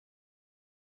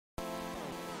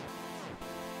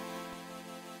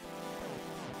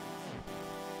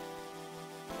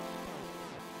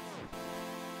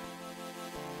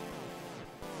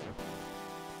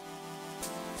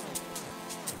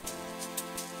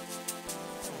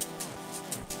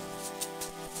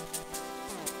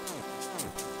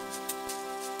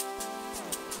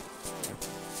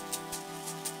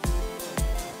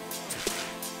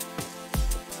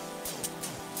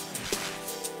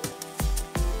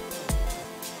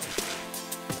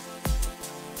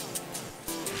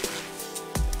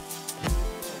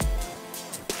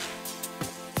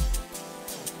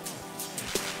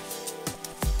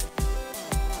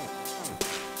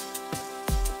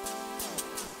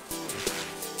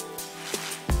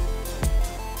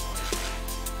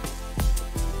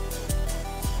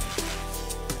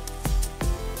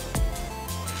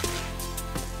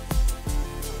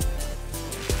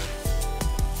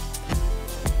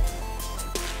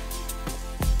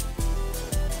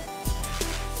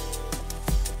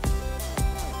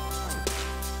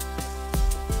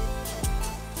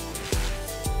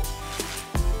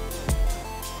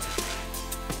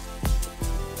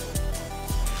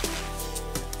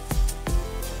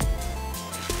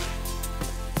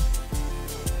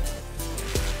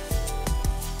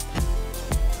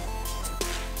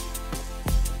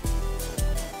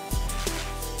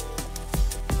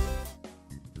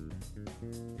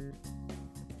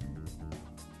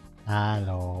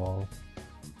Hello.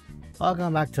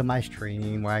 Welcome back to my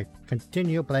stream where I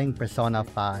continue playing Persona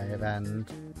 5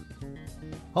 and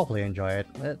hopefully enjoy it.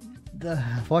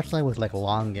 Unfortunately with like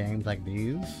long games like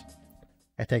these,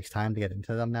 it takes time to get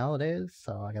into them nowadays,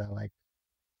 so I gotta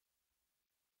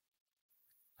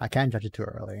I can't judge it too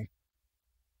early.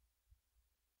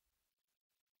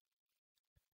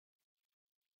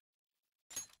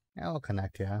 Yeah, we'll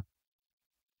connect, yeah.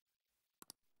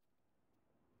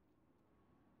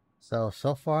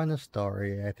 So far in the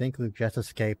story, I think we've just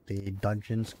escaped the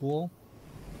dungeon school.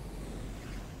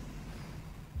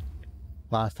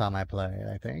 Last time I played,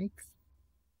 I think.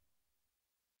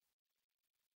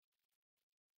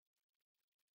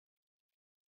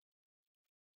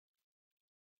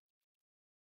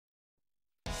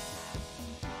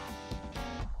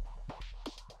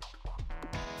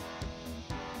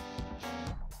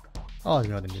 Oh, I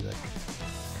know the music.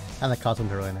 And the costumes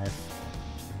are really nice.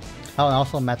 Oh, I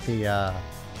also met the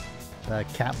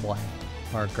cat boy,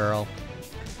 or girl.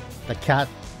 The cat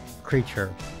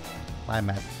creature I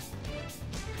met,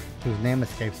 whose name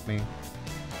escapes me.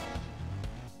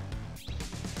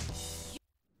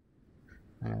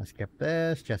 I'm gonna skip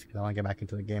this, just because I want to get back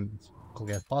into the game as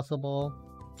quickly as possible.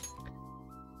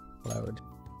 Load.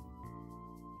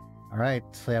 Alright,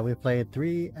 so yeah, we've played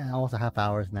 3 and almost a half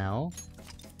hours now.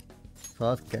 So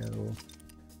let's go.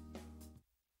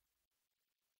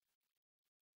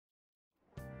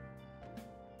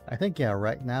 I think, yeah,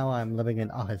 right now I'm living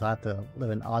in office. I have to live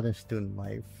an honest student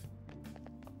life.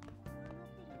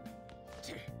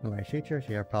 Anyway, teacher,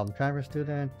 so you're a problem driver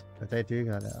student. But they do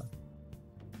gotta...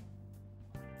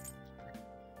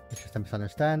 It's just a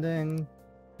misunderstanding.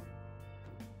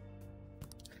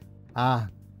 Ah,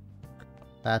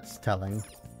 that's telling.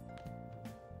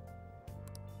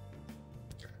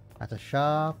 At a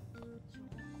shop.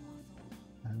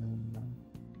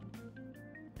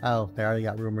 Oh, they already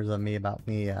got rumors of me about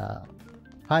me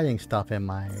hiding stuff in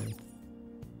my...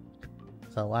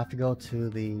 So I have to go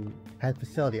to the head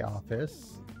facility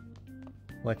office,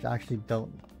 which I actually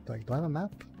don't... Do I have a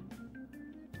map?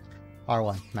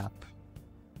 R1 map.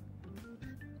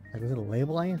 Like, does it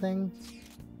label anything?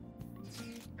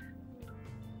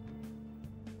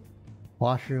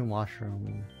 Washroom.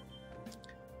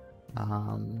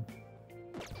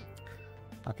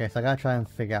 Okay, so I gotta try and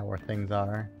figure out where things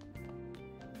are.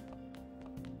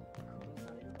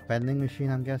 Vending machine,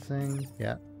 I'm guessing.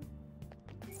 Yeah.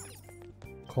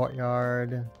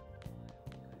 Courtyard.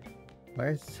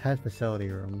 Where's head facility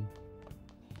room?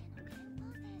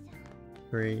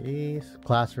 3 East.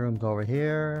 Classroom's over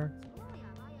here.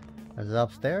 Is it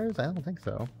upstairs? I don't think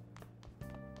so.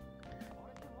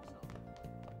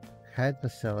 Head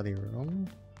facility room.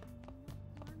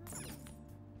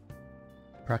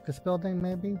 Practice building,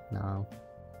 maybe? No.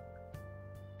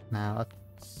 Now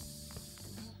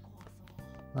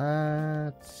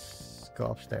let's go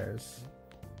upstairs.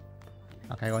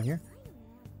 Okay, go in here.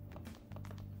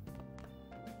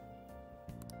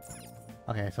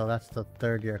 Okay, so that's the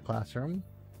 3rd year classroom.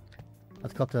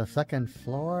 Let's go up to the 2nd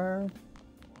floor.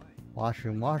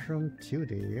 Washroom,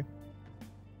 2D.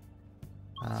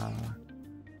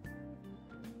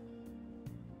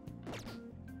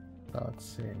 So let's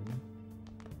see.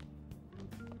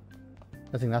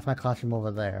 I think that's my classroom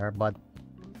over there, but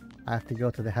I have to go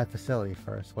to the head facility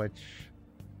first, which...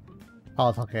 Oh,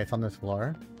 it's okay, it's on this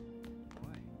floor.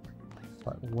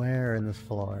 But where in this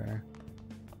floor?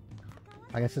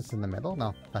 I guess it's in the middle?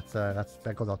 No, that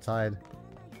goes outside.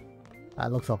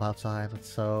 That looks up outside,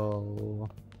 so...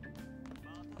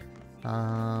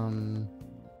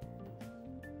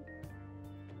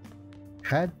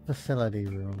 Head facility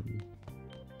room.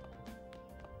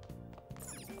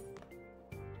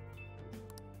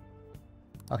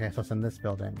 Okay, so it's in this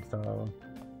building, so...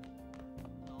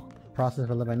 Process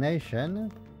of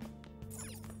elimination.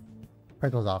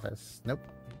 Principal's office. Nope.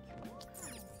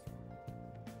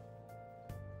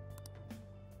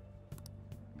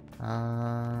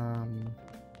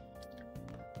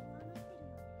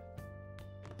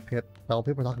 Well,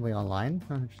 people are talking to me online.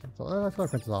 So let's go to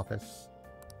Principal's office.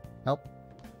 Nope.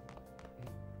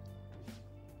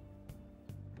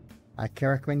 I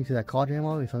can't recommend you to that college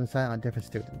anymore. It's on the side on a different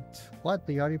student. What?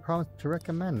 But you already promised to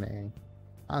recommend me.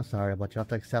 I'm sorry, but you have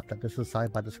to accept that this is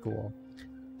decided by the school.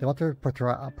 They want to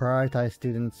prioritize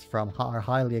students from our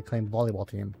highly acclaimed volleyball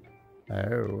team.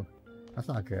 Oh, that's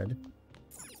not good.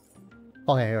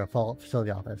 Okay, here, facility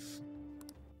office.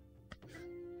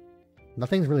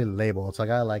 Nothing's really labeled, so I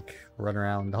gotta like run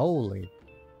around. Holy.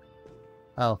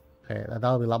 Oh, okay, that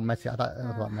would be a lot messy. I thought it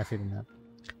was a lot messier than that.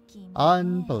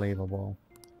 Unbelievable.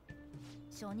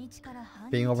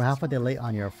 Being over half a day late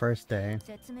on your first day.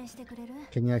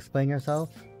 Can you explain yourself?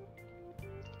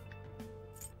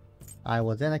 I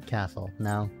was in a castle.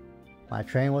 No. My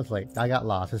train was late. I got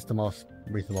lost. It's the most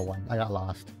reasonable one. I got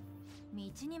lost.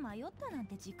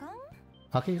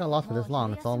 How can you get lost for this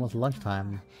long? It's almost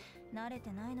lunchtime.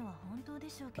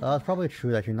 It's probably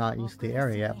true that you're not used to the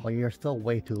area yet, but you're still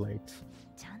way too late.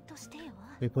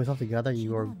 We put yourself together,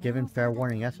 you were given fair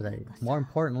warning yesterday. More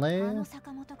importantly, I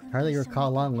heard that you were caught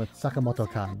along with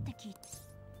Sakamoto-kan.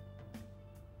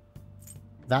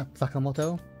 That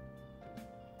Sakamoto?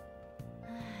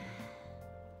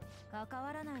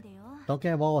 Don't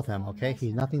get involved with him, okay?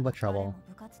 He's nothing but trouble.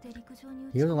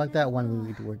 He wasn't like that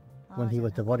when he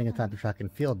was devoting his time to track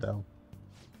and field, though.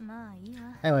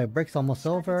 Anyway, break's almost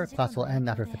over. Class will end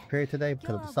after 5th period today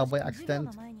because of the subway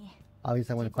accident.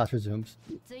 Obviously, when the class resumes.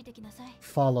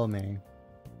 Follow me.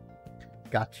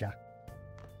 Gotcha.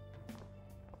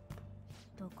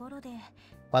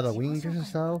 By the way, when you introduce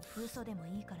yourself,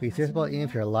 be serious about even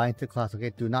if you're lying to class,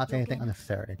 okay? Do not say anything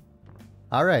unnecessary.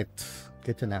 Alright,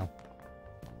 good to know.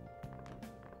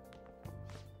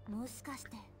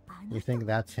 You think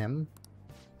that's him?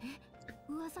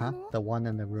 Huh? The one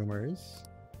in the rumors?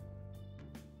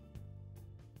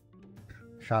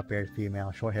 Sharp-haired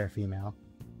female, short-haired female.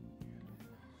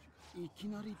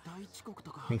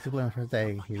 Makes people on first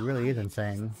day. He really is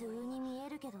insane.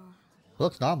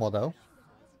 Looks normal though.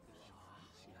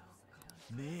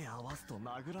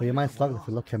 But you might slug if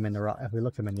we look him in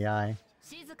the eye.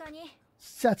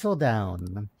 Settle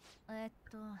down.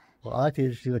 Well, I'd like to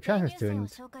introduce you to a transfer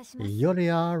student,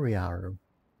 Yoria Ryaru.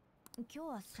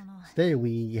 Today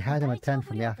we had him attend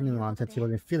from the afternoon on since he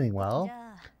wasn't feeling well.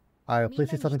 Alright, please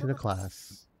say something to the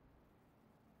class.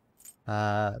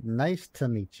 Nice to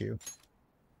meet you.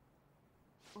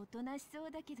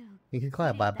 You can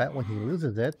quiet, but I bet when he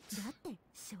loses it,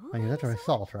 when he's at the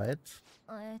result, right?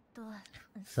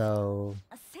 So,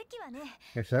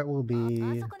 your cert will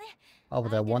be over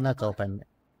the one that's open.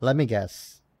 Let me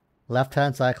guess.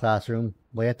 Left-hand side classroom,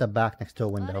 way at the back next to a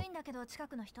window.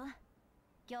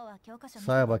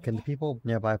 Sorry, but can the people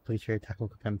nearby please share your technical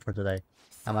equipment for today?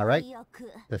 Am I right?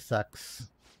 This sucks.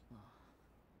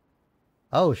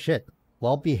 Oh shit.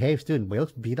 Well-behaved student, but he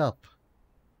looks beat up.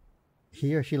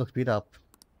 He or she looks beat up.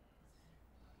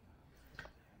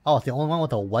 Oh, it's the only one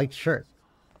with a white shirt.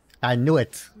 I knew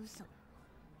it.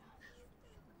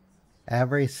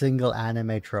 Every single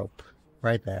anime trope.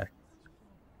 Right there.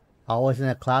 Always in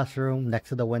a classroom, next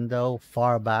to the window,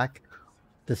 far back.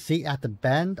 The seat at the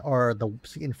bend or the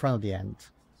seat in front of the end?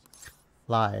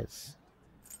 Lies.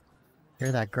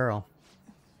 You're that girl.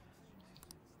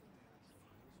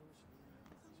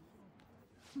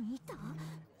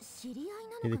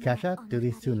 Did you catch that? Do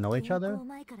these two know each other?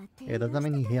 It doesn't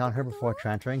mean he hit on her before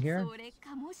transferring here.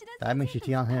 That means she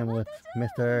cheated on him with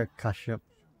Mr.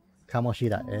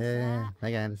 Kamoshida.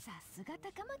 Again.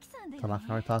 Tamaki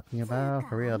we're talking about?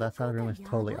 For real, that side of the room is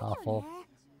totally awful.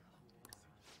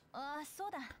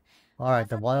 Alright,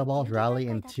 the volleyballs rally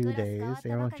in 2 days.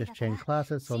 Everyone just changed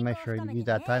classes, so make sure you use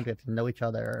that time to get to know each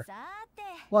other.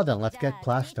 Well then, let's get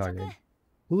class started.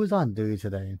 Who's on duty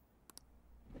today?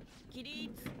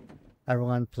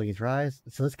 Everyone, please rise.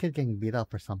 So this kid getting beat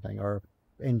up or something, or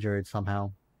injured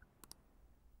somehow.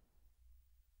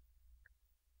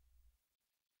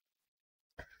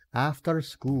 After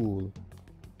school.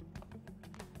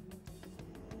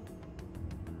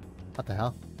 What the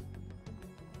hell?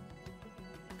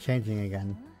 Changing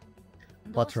again.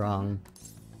 What's wrong?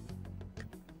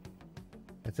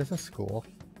 Is this a school?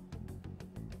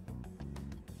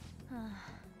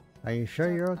 Are you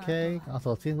sure you're okay?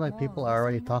 Also, it seems like people are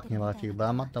already talking about you, but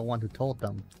I'm not the one who told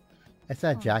them. It's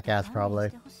that jackass, probably.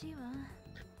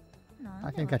 I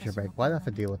can catch a break. Why do I have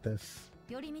to deal with this?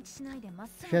 She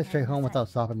headed straight home without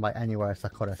stopping by anywhere,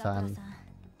 Sakura-san.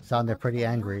 Sounded pretty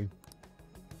angry.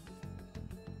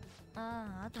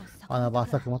 On about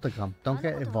Sakamoto-kun. Don't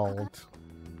get involved.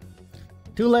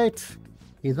 Too late!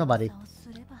 He's nobody.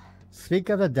 Speak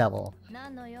of the devil.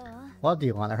 What do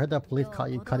you want? I heard the police caught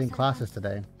you cutting classes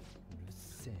today.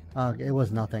 It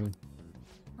was nothing.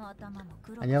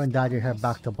 And you haven't dyed your hair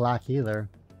back to black either.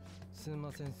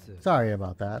 Sorry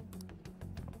about that.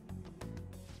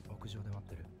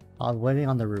 I was waiting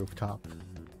on the rooftop.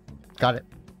 Got it.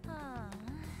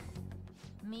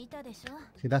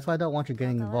 See, that's why I don't want you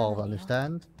getting involved,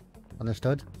 understand?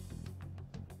 Understood?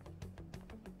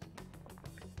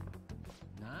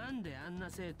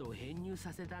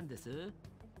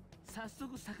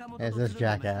 Is this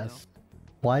jackass?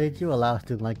 Why did you allow a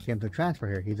student like him to transfer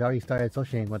here? He's already started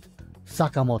associating with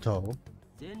Sakamoto,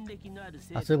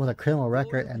 a student with a criminal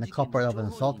record and a culprit of an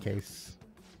assault case.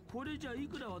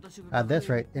 At this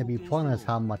rate, it'd be pointless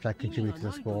how much I contribute to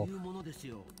the school.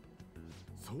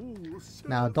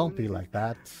 Now, don't be like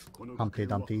that, Humpty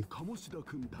Dumpty.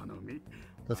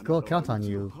 The school counts on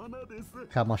you,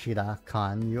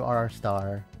 Kamoshida-kan. You are our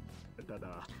star.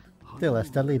 Still, a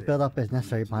steadily build up is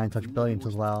necessary behind such brilliance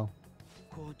as well.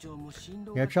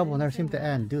 Your trouble never seems to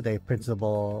end, do they,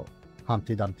 Principal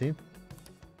Humpty Dumpty?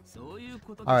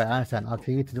 Alright, I understand. I'll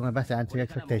continue to do my best to answer your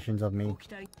expectations of me.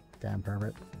 Damn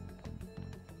pervert.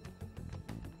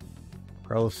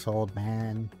 Gross old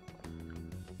man.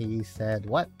 He said,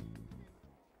 what?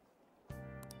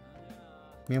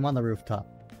 Me, I'm on the rooftop.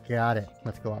 Got it.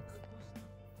 Let's go up.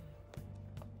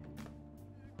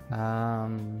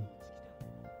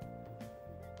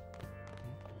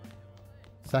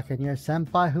 Second year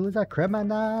senpai, who's a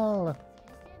criminal?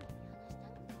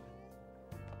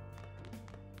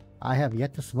 I have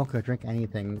yet to smoke or drink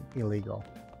anything illegal.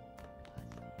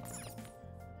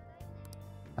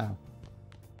 Oh.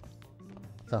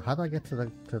 So how do I get to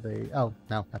the oh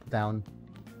no, that's down.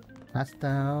 That's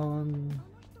down.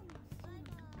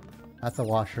 That's the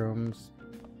washrooms.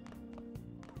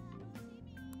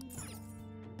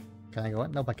 Can I go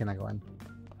in? Nope, I cannot go in.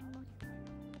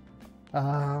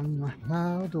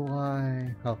 How do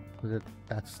I... Oh,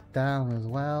 that's down as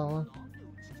well.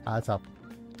 Ah, it's up.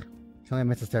 Can only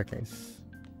miss the staircase.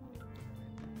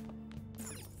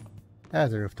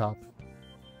 There's the rooftop.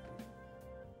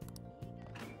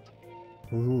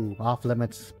 Ooh, off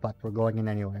limits, but we're going in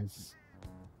anyways.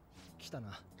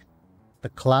 The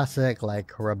classic,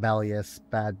 like, rebellious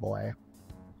bad boy.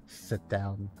 Sit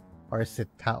down. Or sit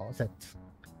towel.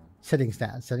 Sitting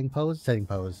stance. Sitting pose? Sitting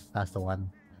pose. That's the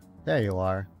one. There you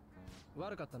are.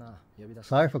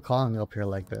 Sorry for calling you up here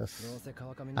like this.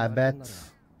 I bet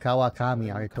Kawakami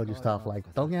already told you stuff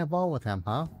like, don't get involved with him,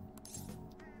 huh?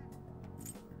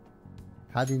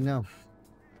 How do you know?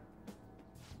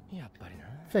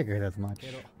 Figured as much.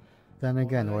 Then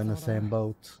again, we're in the same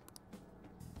boat.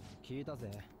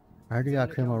 I heard you got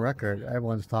a criminal record.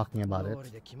 Everyone's talking about it.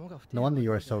 No wonder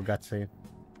you were so gutsy.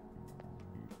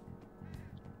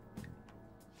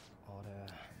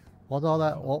 What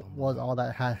was all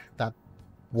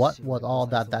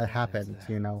that happened,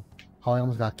 you know? How I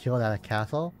almost got killed at a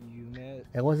castle?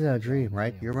 It wasn't a dream,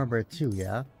 right? You remember it too,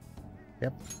 yeah?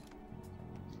 Yep.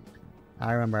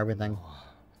 I remember everything.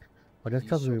 But just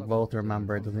because we both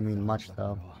remember it doesn't mean much,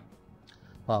 though.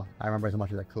 Well, I remember as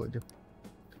much as I could.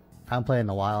 I haven't played in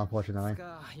a while, unfortunately.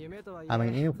 I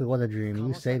mean, even if it was a dream,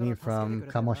 you saved me from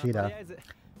Kamoshida.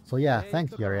 So yeah,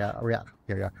 thanks,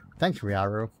 Thanks,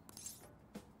 Ryaru.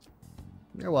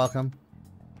 You're welcome.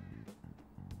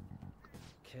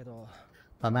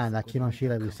 But man, that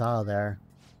Kinoshita we saw there.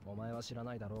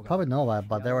 Probably know that,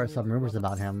 but there were some rumors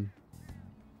about him.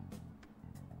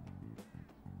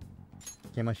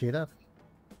 Kinoshita?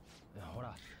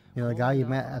 You know, the guy you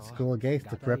met at school gates,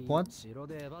 the grip one?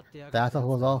 The asshole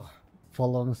was all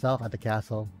full of himself at the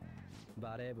castle.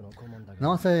 No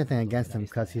one said anything against him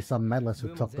because he's some medalist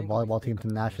who took the volleyball team to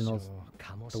nationals.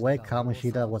 The way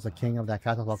Kamoshida was the king of that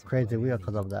castle was crazy weird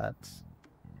because of that.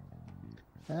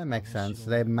 That makes sense.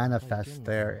 They manifest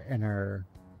their inner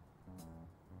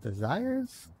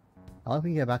desires? I hope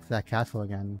we can get back to that castle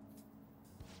again.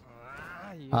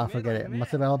 Ah, forget it.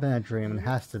 Must have all been a dream. It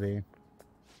has to be.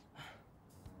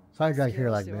 Sorry to drag here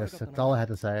like this. That's all I had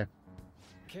to say.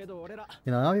 You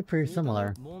know, that'll be pretty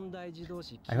similar.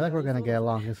 I feel like we're gonna get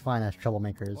along just fine as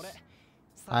troublemakers.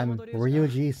 I'm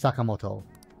Ryuji Sakamoto.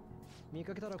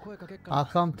 I'll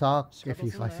come talk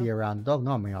if I see you around. Don't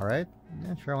ignore me, alright?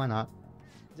 Yeah, sure, why not?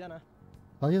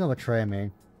 Well, you don't betray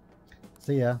me.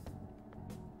 See ya.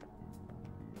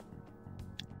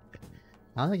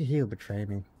 I don't think he would betray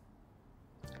me.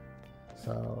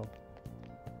 So...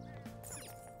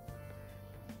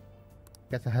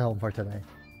 Guess I head home for today.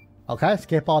 Okay,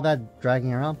 skip all that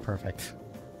dragging around. Perfect.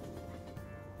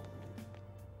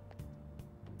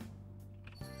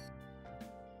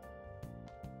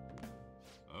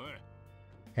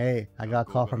 Hey, I got a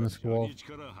call from the school.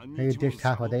 Hey, you ditched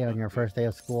half a day on your first day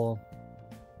of school.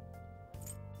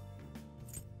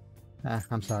 Ah,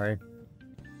 I'm sorry.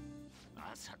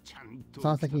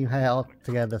 Sounds like you had it all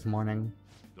together this morning.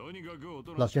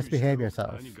 Look, just behave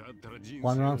yourself.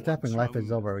 One wrong step and life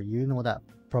is over. You know what that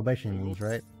probation means,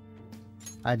 right?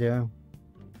 I do.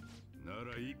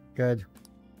 Good.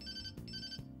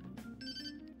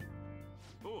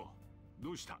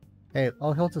 Hey,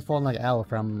 oh, he holds his phone like L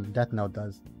from Death Note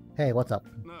does. Hey, what's up?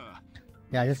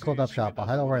 Yeah, I just closed up shop. I'll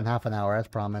head over in half an hour, as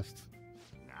promised.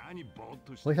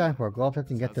 What are you time for? Go upstairs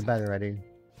and get to bed already.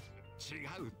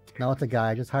 No, it's a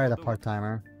guy. I just hired a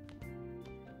part-timer.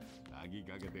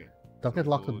 Don't just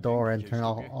lock the door and turn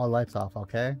all lights off,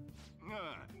 okay?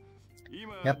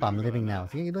 Yep, I'm leaving now.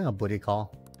 See, you're doing a booty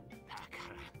call.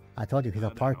 I told you he's a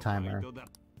part-timer.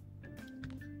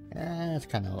 It's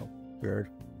kind of weird.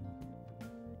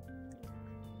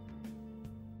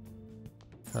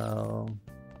 So,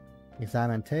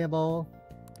 examine table.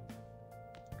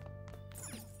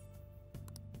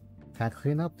 Can't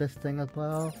clean up this thing as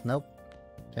well. Nope.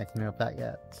 Can't clean up that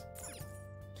yet.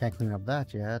 Can't clean up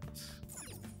that yet.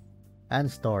 And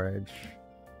storage.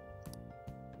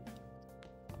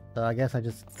 So I guess I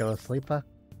just go to sleep.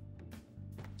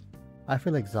 I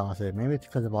feel exhausted. Maybe it's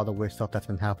because of all the weird stuff that's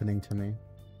been happening to me.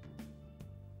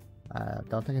 I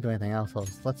don't think I do anything else, so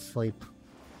let's sleep.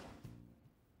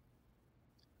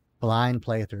 Blind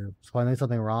playthrough. So when I do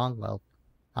something wrong, well,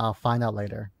 I'll find out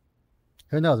later.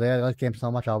 Who knows, I like this game so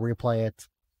much I'll replay it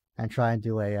and try and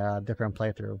do a different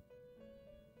playthrough.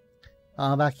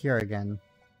 Back here again.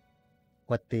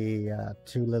 With the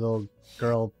two little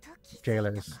girl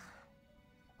jailers.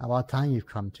 About time you've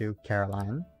come to,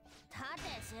 Caroline.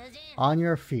 On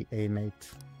your feet,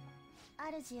 mate.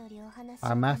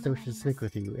 Our master wishes to speak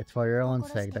with you. It's for your own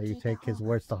sake that you take his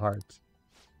words to heart.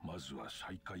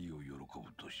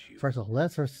 First of all,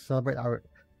 let's first celebrate our...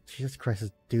 Jesus Christ,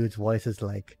 this dude's voice is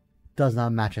like... does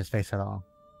not match his face at all.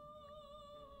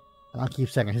 And I'll keep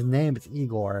saying it. His name is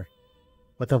Igor.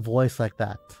 With a voice like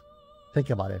that. Think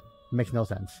about it. It makes no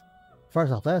sense.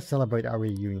 First off, let's celebrate our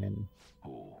reunion.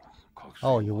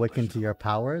 Oh, you awaken to your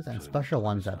powers, and special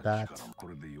ones at that.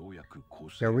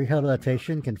 Your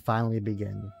rehabilitation can finally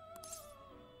begin.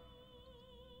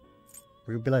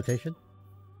 Rehabilitation?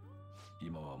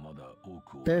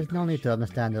 There's no need to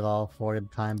understand it all for the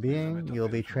time being. You'll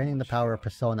be training the power of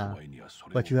Persona,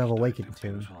 which you have awakened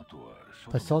to.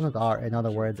 Personas are, in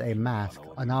other words, a mask,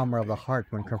 an armor of the heart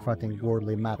when confronting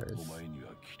worldly matters.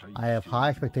 I have high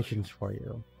expectations for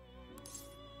you.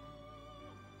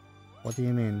 What do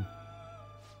you mean?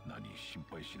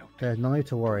 There's no need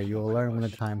to worry, you will learn when the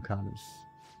time comes.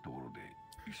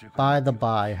 By the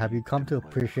by, have you come to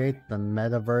appreciate the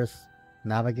Metaverse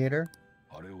Navigator?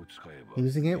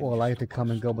 Using it will allow you to come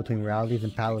and go between realities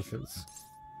and palaces.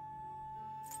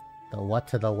 The what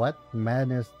to the what?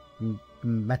 Metaverse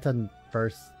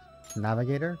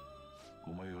Navigator?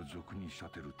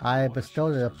 I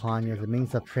bestowed it upon you as a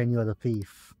means of training you as a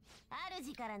thief.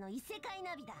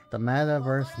 The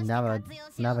Metaverse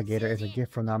Navigator is a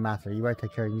gift from our master. You better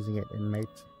take care of using it,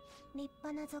 inmate.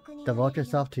 Devote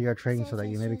yourself to your training so that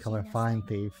you may become a fine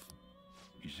thief.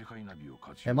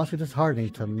 It must be disheartening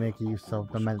to make use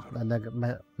of the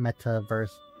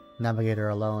Metaverse Navigator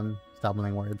alone.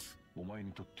 Stumbling words.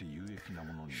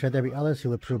 Should there be others who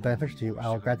would prove beneficial to you, I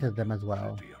will grant it them as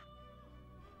well.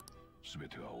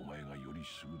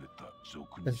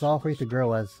 This is all for you to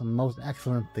grow as the most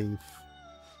excellent thief.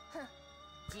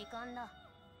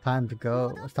 Time to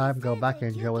go. It's time to go back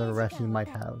and enjoy whatever rest you might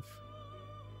have.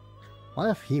 What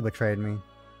if he betrayed me?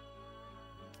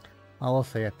 I will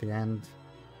say at the end.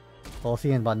 We'll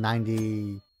see in about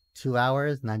 92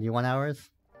 hours, 91 hours.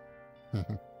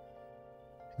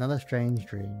 Another strange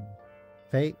dream.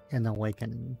 Fate and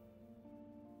awakening.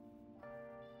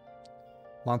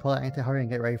 More important, I need to hurry and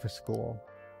get ready for school.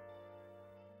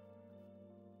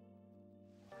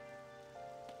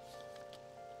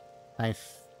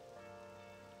 Nice.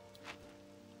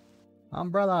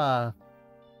 Umbrella!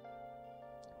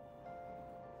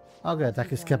 Oh good, it's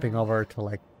actually skipping over to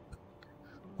like...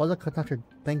 What was the conductor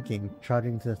thinking,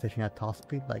 charging to the station at top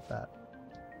speed like that?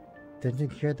 Didn't you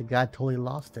hear the guy totally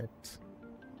lost it? It's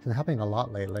been happening a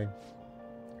lot lately.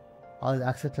 All these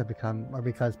accidents are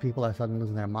because people are suddenly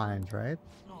losing their minds, right?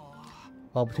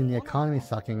 Well, between the economy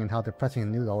sucking and how depressing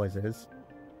the news always is,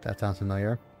 that sounds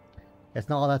familiar, it's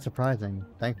not all that surprising.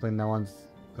 Thankfully no one's...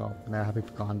 well, now have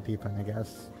people gone deep in, I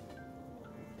guess.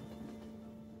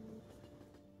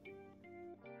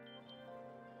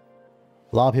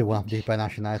 A lot of people went deep in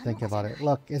actually now I think about it.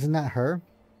 Look, isn't that her?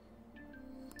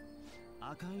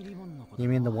 You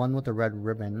mean the one with the red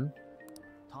ribbon?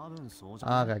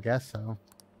 I guess so.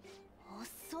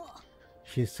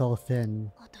 She's so thin.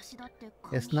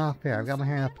 It's not fair. I've got my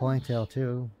hair in a ponytail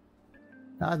too.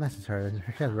 Not as nice as her.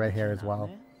 She has red hair as well.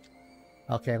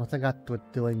 Okay, what's that got with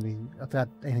what's that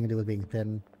anything to do with being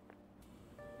thin?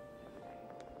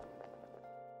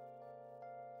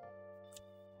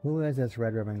 Who is this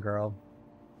red ribbon girl?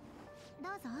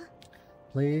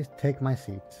 Please take my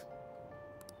seat.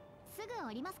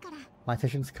 My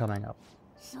station's coming up.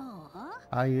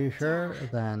 Are you sure?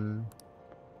 Then...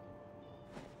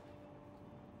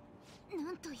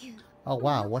 Oh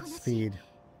wow, what speed?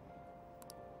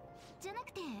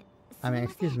 I mean,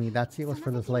 excuse me, that seat was for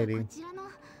this lady.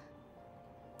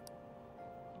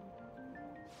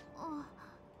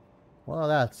 Well,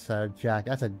 that's Jack.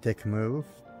 That's a dick move.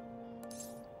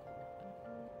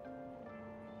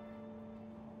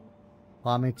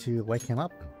 Want me to wake him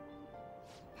up?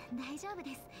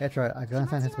 That's right. I can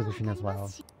understand his position as well.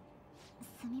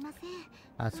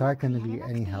 I'm sorry I couldn't be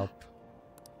any help.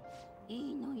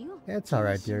 It's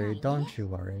alright, dearie. Don't you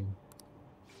worry.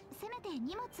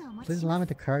 Please allow me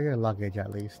to carry your luggage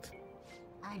at least.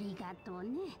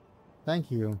 Thank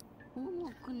you.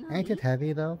 Ain't it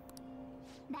heavy though?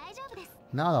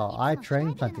 No, I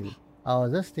trained plenty. Oh,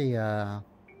 is this the I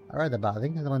read about? I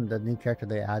think this is the new character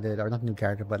they added, or not new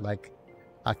character, but like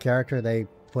a character they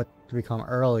put to become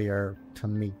earlier to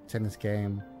meet in this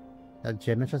game. A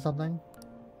gymnast or something?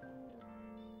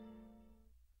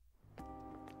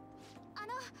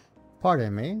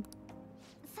 Pardon me?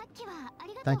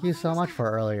 Thank you so much for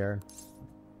earlier.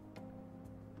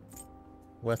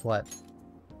 With what?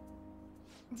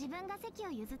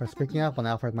 For speaking up when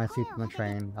I offered my seat on the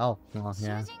train. Oh, well,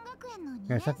 yeah.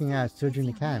 You're second at Sujin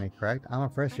Academy, correct? I'm a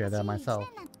first year there myself.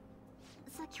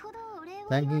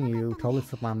 Thanking you totally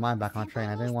slipped my mind back on train.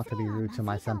 I didn't want to be rude to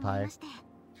my senpai.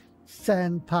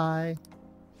 Senpai!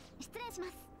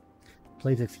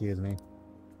 Please excuse me.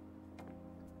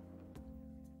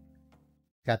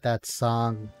 Got that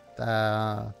song,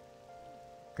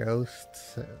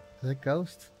 Ghost? Is it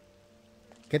Ghost?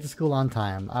 Get to school on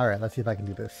time. Alright, let's see if I can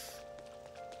do this.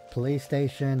 Police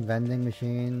station, vending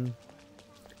machine.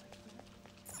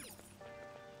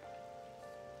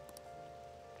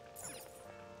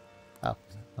 Oh,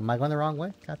 am I going the wrong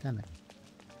way? God damn it.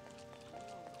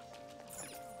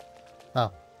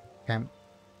 Oh, okay.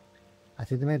 I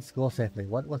think they made school safely.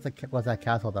 What was that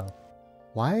castle though?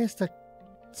 Why is the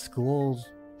school's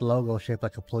logo shaped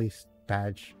like a police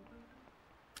badge?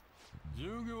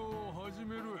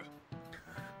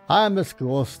 I'm the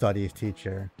school studies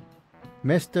teacher.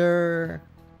 Mr.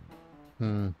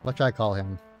 What should I call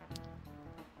him?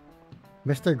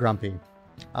 Mr. Grumpy.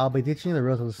 I'll be teaching you the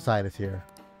rules of the society this year.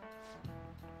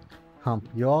 Hump,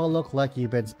 you all look like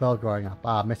you've been spelled growing up.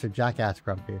 Ah, Mr. Jackass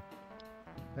Grumpy.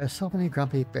 There's so many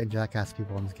grumpy and jackass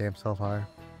people in this game so far.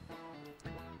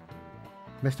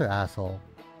 Mr. Asshole.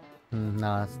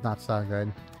 No, that's not so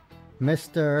good.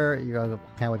 Mr. You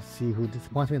can't wait to see who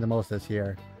disappoints me the most this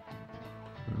year.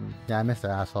 Yeah, Mr.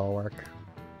 Asshole work.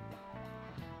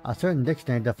 A certain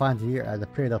dictionary defines a year as a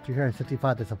period of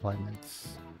 365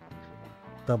 disappointments.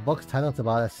 The book's title is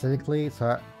about as cynically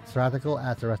satirical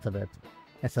as the rest of it.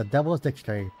 It's The Devil's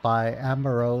Dictionary by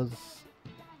Ambrose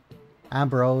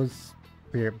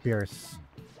Bierce.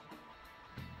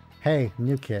 Hey,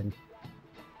 new kid.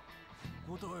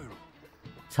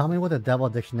 Tell me what the Devil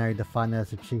Dictionary defined as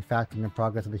the chief factor in the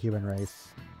progress of the human race.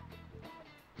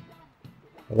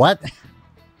 What?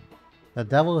 The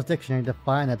Devil's Dictionary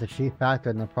defined as the chief factor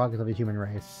in the progress of the human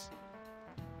race.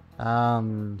 I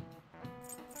don't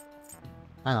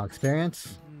know,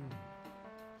 experience?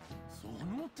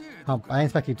 I didn't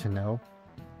expect you to know.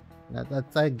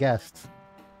 That's I guessed.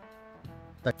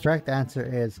 The correct answer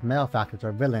is male factors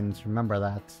or villains, remember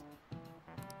that.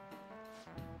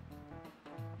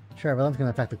 Sure, villains can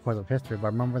affect the course of history, but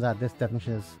remember that this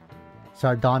definition is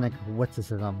sardonic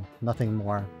witticism, nothing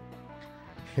more.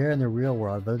 Here in the real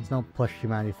world, villains don't push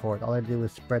humanity forward, all they do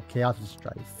is spread chaos and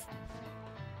strife.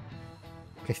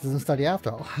 Okay, she doesn't study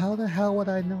after all. How the hell would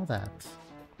I know that?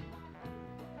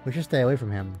 We should stay away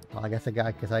from him. Well, I guess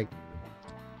yeah,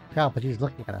 but he's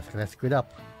looking at us because I screwed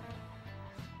up.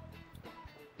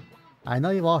 I know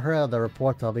you've all heard of the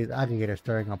reports of these aggregators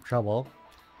stirring up trouble.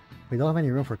 We don't have any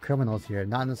room for criminals here,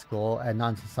 not in the school and not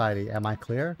in society. Am I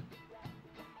clear?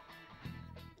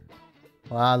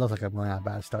 Well, it looks like I'm going on a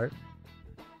bad start.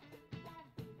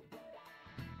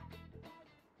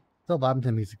 Still vibing to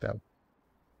the music though.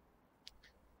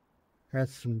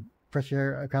 Here's some first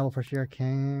year, gravel first year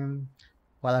came.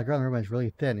 Wow, that girl in the room is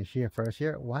really thin. Is she a first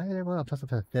year? Why is everyone obsessed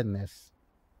with her thinness?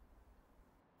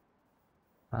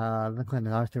 Looking at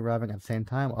the honestly robbing at the same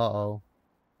time. Uh-oh.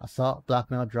 Assault,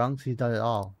 blackmail, drunks, he's done it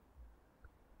all.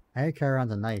 I carry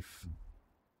around a knife.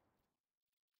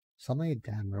 So many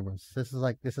damn rumors. This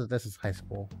is high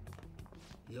school.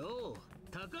 Yo,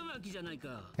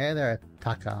 Hey there,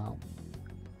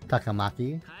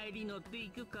 Takamaki.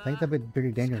 Things have been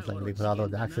pretty dangerous lately with all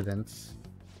those accidents.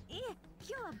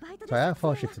 So I have a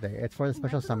fellowship today. It's for the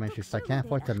special summon issue, so I can't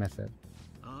afford to miss it.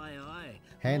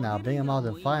 Hey now, being a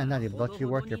model is fine, that but you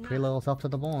work your pretty little self to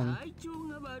the bone.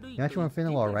 You actually weren't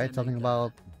feeling well, right? Something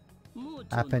about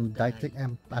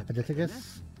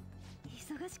appendicitis?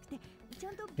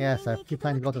 Yes, I keep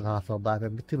planning to go to the hospital, but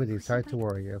I've been too busy. Sorry to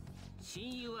worry you.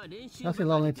 You must be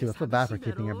lonely too. I feel bad for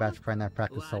keeping your best friend at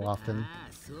practice so often.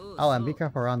 Oh, and be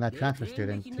careful around that transfer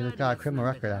student. He's got a criminal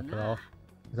record after all.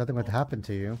 There's nothing going to happen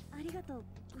to you.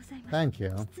 Thank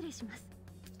you.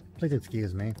 Please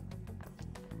excuse me.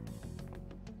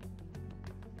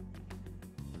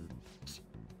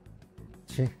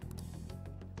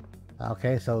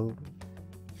 Okay, so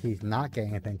he's not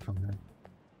getting anything from her.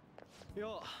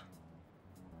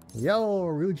 Yo,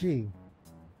 Ryuji.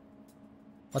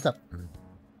 What's up?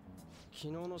 I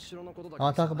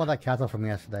want to talk about that castle from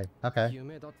yesterday. Okay.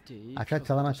 I tried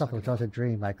telling myself it was just a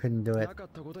dream, but I couldn't do it.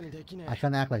 I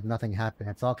tried to act like nothing happened.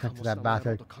 It's all connected to that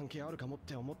bastard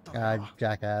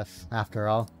jackass, after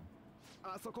all.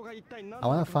 I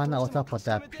want to find out what's up with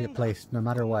that place, no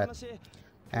matter what.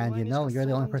 And you know, you're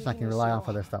the only person I can rely on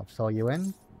for this stuff. So, you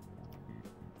in?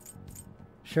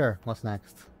 Sure, what's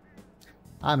next?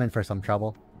 I'm in for some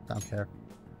trouble. Don't care.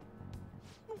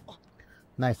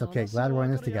 Nice, okay, glad we're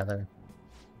in this together.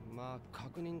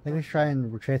 Let's try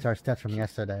and retrace our steps from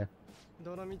yesterday.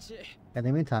 In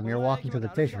the meantime, you're walking to the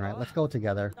station, right? Let's go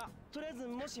together. I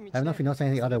don't know if you noticed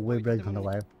any other weird buildings on the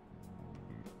way.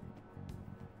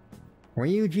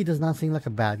 Ryuji does not seem like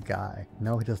a bad guy.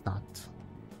 No, he does not.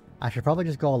 I should probably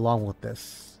just go along with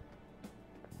this.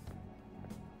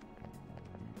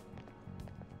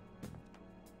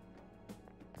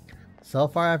 So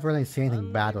far, I've really seen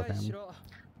anything bad with him.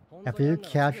 If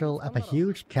a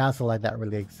huge castle like that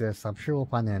really exists, I'm sure we'll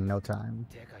find it in no time.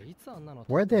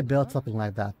 Where'd they build something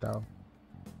like that, though?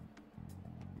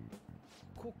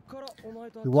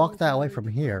 We walked that way from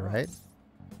here, right?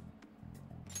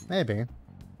 Maybe.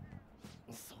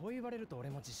 When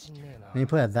you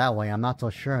put it that way, I'm not so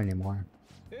sure anymore.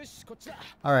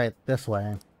 Alright, this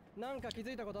way.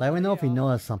 Let me know if you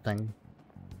notice something.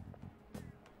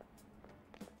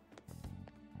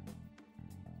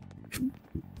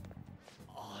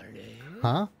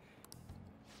 Huh?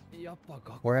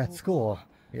 We're at school.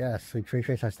 Yes, we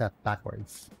retrace our steps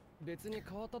backwards. There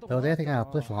was anything out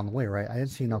of place along the way, right? I didn't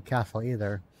see no castle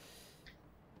either.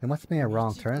 It must have been a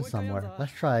wrong turn somewhere.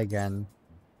 Let's try again.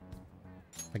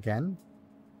 Again?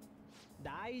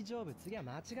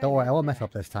 Don't worry, I won't mess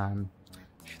up this time.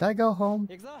 Should I go home?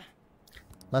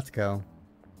 Let's go.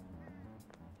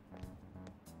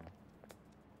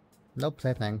 Nope,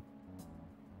 same thing.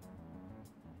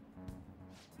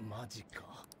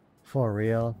 For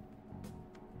real?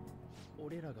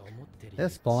 Is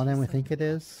this smaller than we think it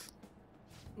is?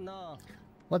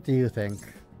 What do you think?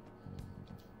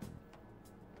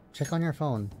 Check on your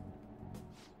phone.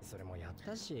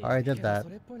 Already did that. I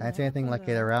didn't see anything like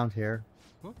it around here.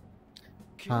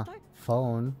 Huh.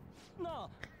 Phone.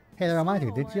 Hey, that reminds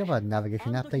me, did you have a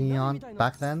navigation app thingy on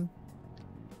back then?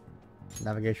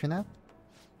 Navigation app?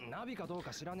 I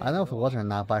don't know if it was or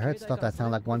not, but I heard stuff that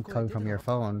sounded like one coming from your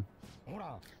phone.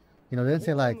 You know, didn't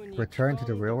say like return to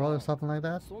the real world or something like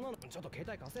that?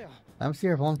 Let me see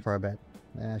your phone for a bit.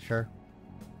 Yeah, sure.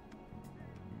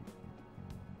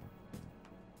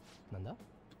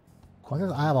 What's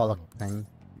this eyeball looking thing?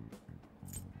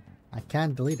 I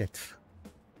can't delete it.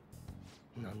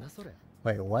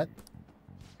 Wait, what?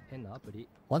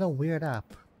 What a weird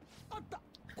app.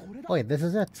 Wait, this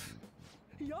is it.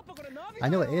 I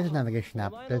know it is a navigation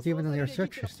app. There's even in your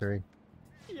search history.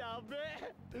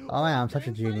 Oh man, I'm such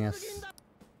a genius.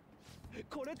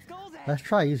 Let's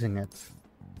try using it.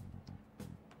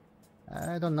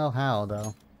 I don't know how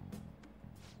though.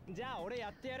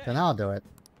 Then I'll do it.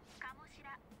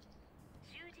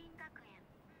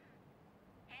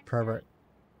 Pervert.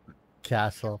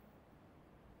 Castle.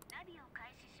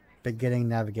 Beginning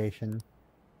navigation.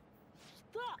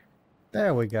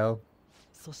 There we go.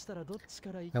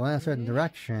 I went in a certain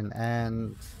direction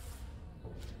and...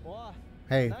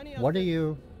 Hey, what are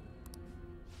you...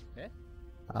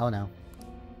 Oh no.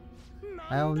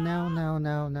 Oh no, no,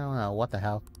 no, no, no. What the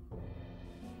hell?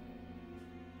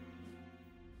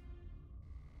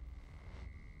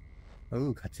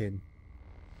 Ooh, cutscene.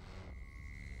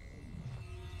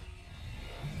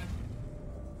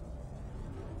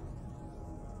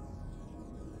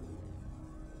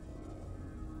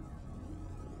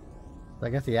 I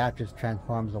guess the app just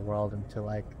transforms the world into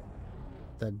like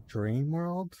the dream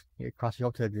world. You cross you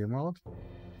over to the dream world.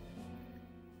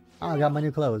 Oh, I got my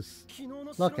new clothes.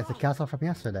 Look, it's the castle from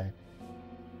yesterday.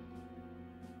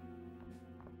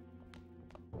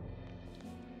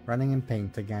 Running in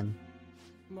paint again.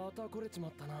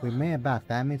 We made it back.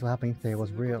 That means what happened today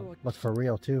was real. Was for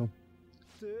real too.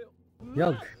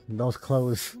 Yug, those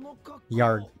clothes.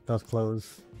 Yarg, those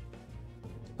clothes.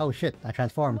 Oh shit, I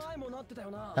transformed.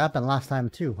 That happened last time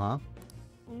too, huh?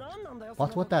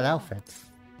 What's with that outfit?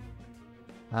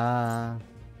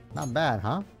 Not bad,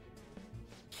 huh?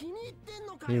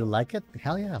 Do you like it?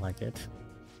 Hell yeah, I like it.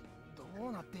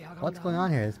 What's going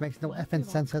on here? This makes no effing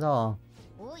sense at all.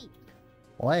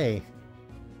 Oi!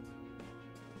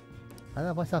 Why does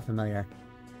that voice sound familiar?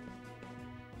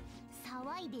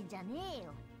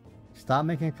 Stop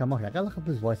making a commotion. I gotta look up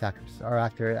who's voice actors or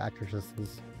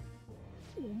actresses.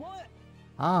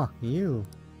 Ah, you.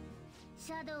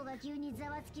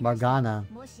 Morgana.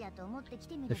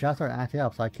 The shots aren't acting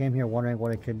up, so I came here wondering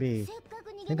what it could be.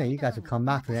 I think that you guys would come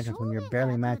back to the entrance when you're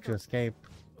barely managed to escape.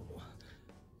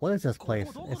 What is this place?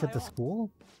 Is it the school?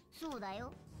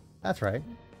 That's right.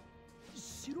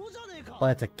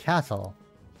 But it's a castle.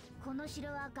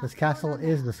 This castle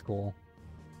is the school.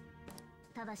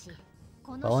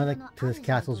 But only to this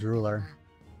castle's ruler.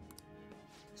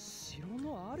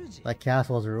 That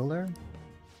castle's ruler?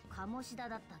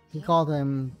 He called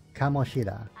him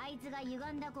Kamoshida.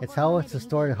 It's how its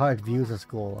distorted heart views the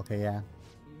school. Okay, yeah.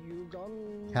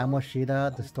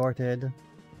 Kamoshida, distorted.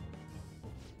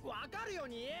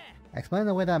 Explain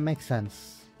the way that makes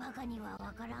sense.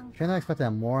 Shouldn't I expect a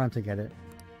moron to get it?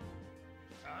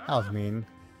 That was mean.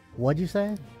 What'd you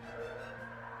say?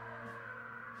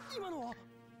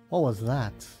 What was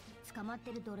that?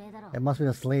 It must be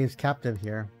the slaves captive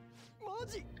here.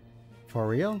 For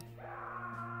real?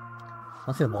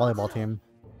 Let's see the volleyball team.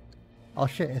 Oh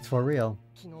shit, it's for real.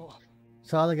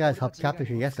 So other guys helped capture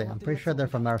you yesterday. I'm pretty sure they're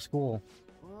from our school.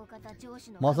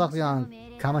 Most likely on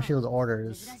Kamoshida's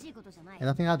orders. And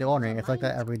nothing out of the ordinary, it's like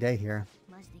that every day here.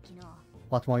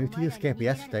 What's more, you two escaped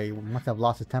yesterday. You must have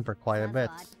lost his temper quite a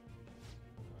bit.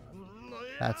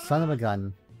 That son of a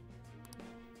gun.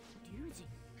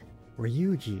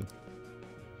 Ryuji.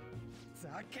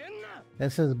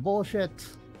 This is bullshit.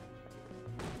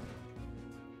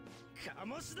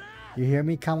 You hear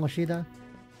me, Kamoshida?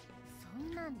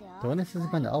 The witness isn't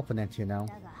going to open it, you know.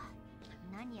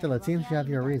 Still, it seems you have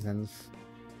your reasons.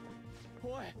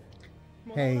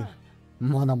 Hey,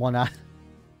 Mona.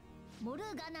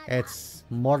 It's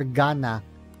Morgana.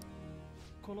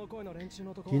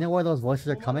 Do you know where those voices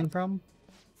are coming from?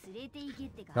 You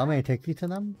want me to take you to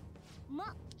them?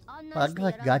 Well,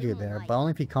 I got you there, but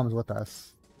only if he comes with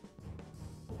us.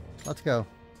 Let's go.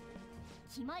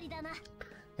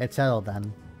 It's settled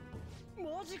then.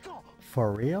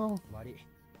 For real?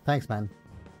 Thanks, man.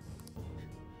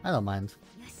 I don't mind.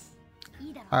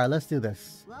 Alright, let's do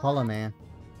this. Follow me.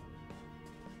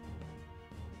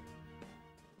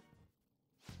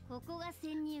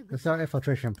 This is our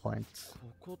infiltration point.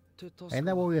 Ain't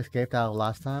that what we escaped out of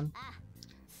last time?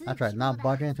 That's right, not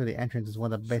barging into the entrance is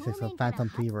one of the basics of phantom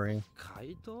thievery.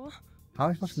 How are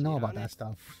we supposed to know about that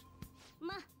stuff?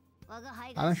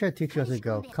 I'm sure to teach you as we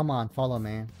go. Come on, follow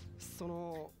me.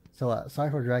 So, sorry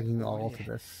for dragging you all to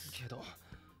this.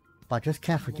 But I just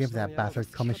can't forgive that bastard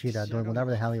Kamoshida doing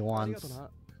whatever the hell he wants.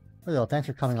 Well, thanks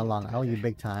for coming along. I owe you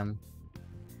big time.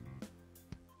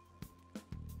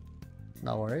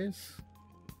 No worries.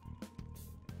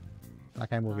 I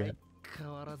can't move yet.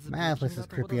 Man, this place is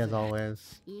creepy as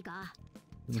always.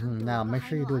 Now, make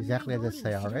sure you do exactly as I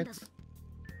say, alright?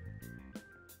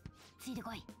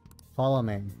 Follow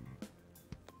me.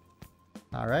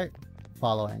 Alright?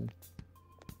 Following.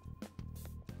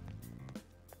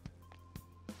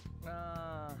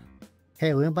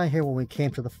 Hey, we went by here when we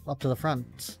came to the up to the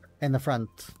front. In the front.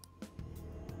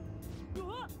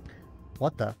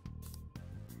 What the?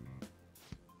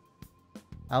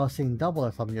 I was seeing double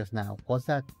or something just now. Was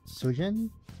that Sujin?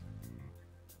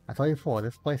 I told you before,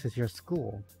 this place is your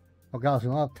school. Regardless, we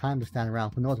don't have time to stand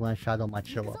around. Who knows when a shadow might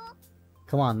show up.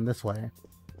 Come on, this way.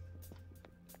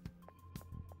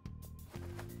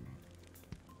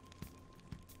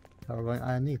 Oh, we're going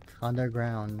underneath,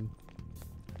 underground.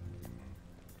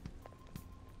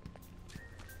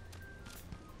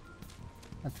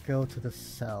 Let's go to the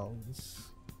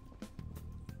cells.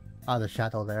 Ah, the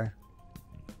shadow there.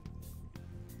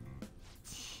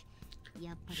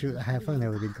 Shoot, I have a feeling there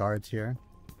would be guards here.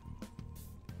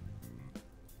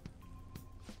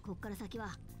 I'm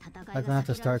gonna have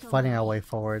to start fighting our way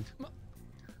forward.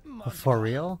 For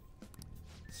real?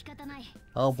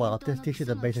 Oh well, this teaches you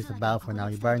the basics of battle for now.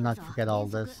 You better not forget all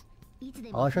this.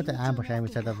 Always try to ambush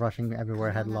enemies instead of rushing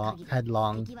everywhere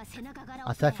headlong.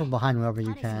 Attack from behind whenever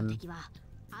you can.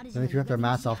 Then if you rip their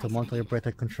masks off to momentarily break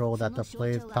the control that the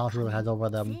palace ruler has over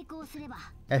them.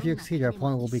 If you succeed, your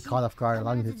opponent will be caught off guard,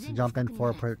 allowing you to jump in for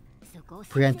a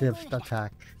preemptive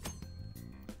attack.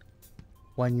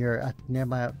 When you're at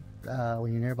nearby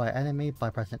enemy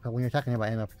by pressing when you're attacking nearby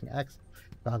enemy by pressing X,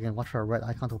 again watch for a red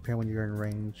icon to appear when you're in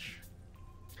range.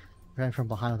 Running from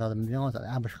behind without the millions, an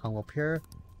ambush icon will appear.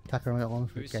 Takara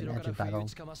almost get into battle.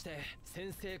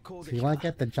 So you want to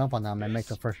get the jump on them and make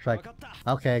the first strike.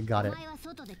 Okay, got it.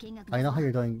 I know how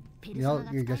you're doing. You know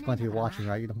you're just going to be watching,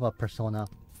 right? You don't have a persona.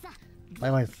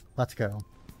 Anyways, let's go.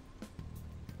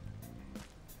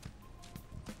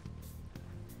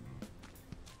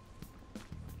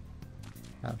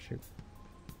 Oh shoot.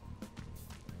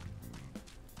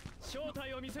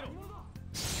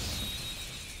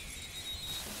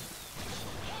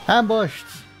 Ambushed!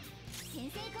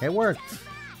 It worked!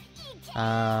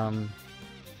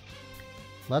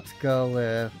 Let's go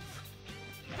with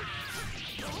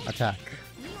attack.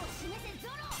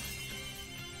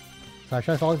 So I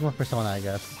should always more persona, I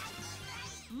guess.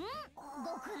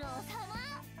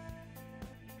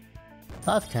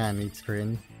 That's kind of neat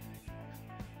screen.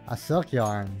 A silk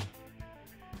yarn.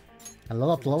 And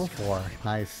level up to level 4.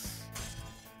 Nice.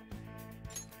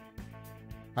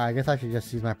 Alright, I guess I should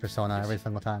just use my persona every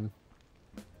single time.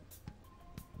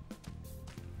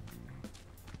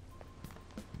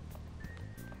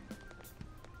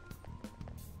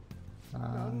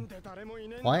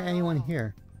 Why anyone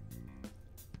here?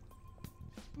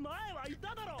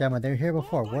 Damn it, they were here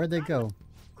before. Where'd they go?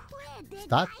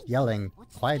 Stop yelling.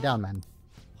 Quiet down, man.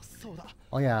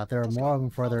 Oh yeah, there are more of them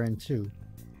further in too.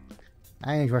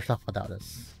 I need to rush off without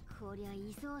this.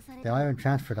 They might have been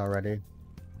transferred already.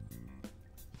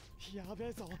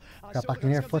 Got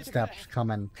Buccaneer footsteps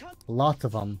coming. Lots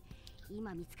of them.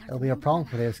 It'll be a problem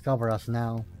if they discover us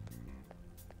now.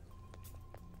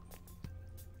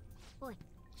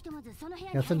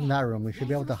 Let's sit in that room. We should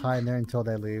be able to hide in there until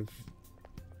they leave.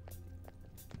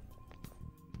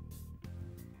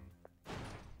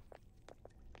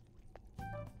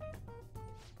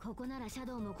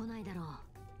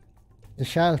 The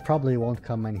shadows probably won't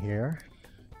come in here.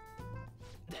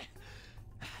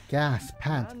 Gas,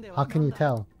 pant. How can you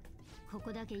tell?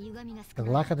 The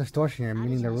lack of distortion here,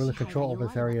 meaning the ruler control over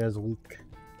this area is weak.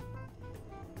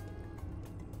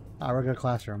 Ah, regular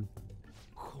classroom.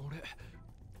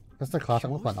 That's the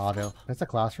classroom. What's on audio? That's the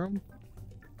classroom?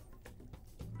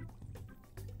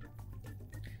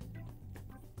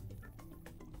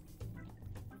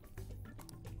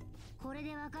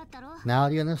 Now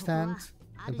do you understand?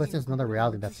 The place is another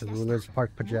reality that the ruler's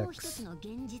heart projects.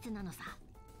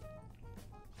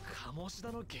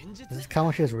 Is this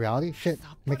Kamoshida's reality? Shit,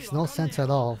 makes no sense at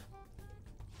all.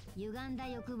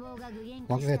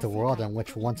 Looking at the world in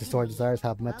which one's stored desires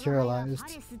have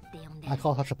materialized, I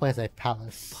call such a place a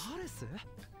palace.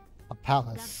 A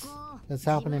palace. It's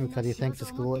happening because he thinks the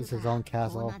school is his own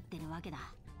castle.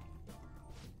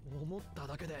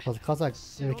 Was it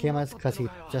because it became us because he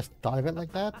just thought of it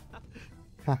like that?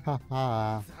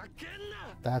 Hahaha.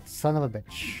 That son of a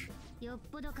bitch. You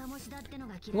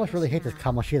must really hate this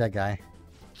Kamoshida guy.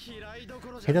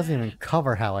 He doesn't even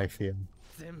cover how I feel.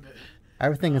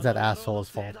 Everything is that asshole's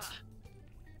fault.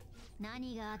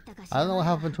 I don't know what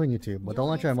happened between you two, but don't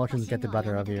let your emotions get the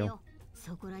better of you.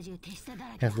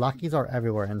 His lackeys are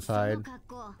everywhere inside.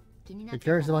 You're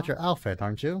curious about your outfit,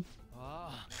 aren't you?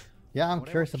 Yeah, I'm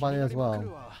curious about it as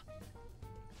well.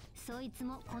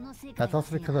 That's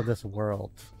also because of this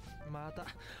world.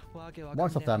 More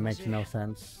stuff that makes no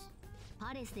sense.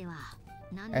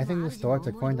 Everything in the store is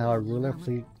according to how a ruler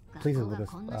pleases with this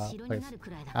place.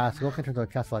 School can turn to a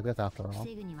castle like this after all.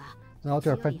 In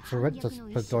order to prevent such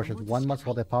distortions, one must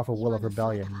hold a powerful will of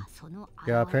rebellion.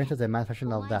 Your appearance is a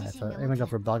manifestation of that. It's an image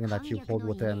of rebellion that you hold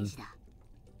within.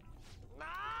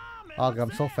 Ugh,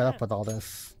 I'm so fed up with all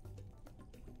this.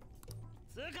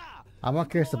 I'm not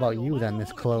curious about you then,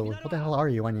 Miss Chloe. What the hell are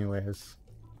you anyways?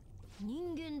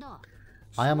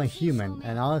 I am a human,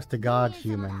 an honest to God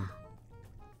human.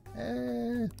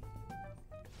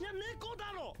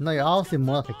 No, you're obviously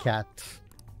more like a cat.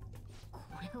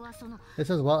 This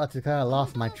is well as I kinda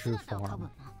lost my true form.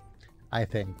 I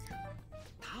think.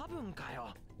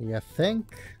 You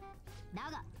think?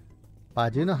 But I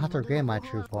do know how to regain my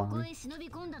true form.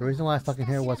 The reason why I was stuck in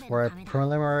here was for a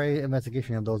preliminary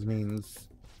investigation of those means.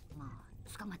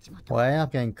 Well, I ended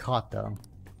up getting caught though.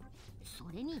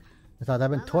 Besides,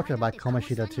 I've been tortured by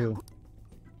Kamoshida too.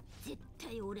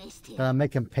 Gonna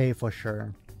make him pay for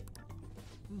sure.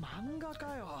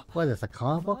 What is this, a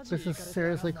comic book? This is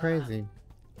seriously crazy.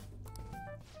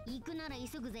 We're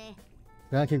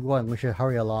gonna keep going, we should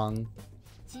hurry along.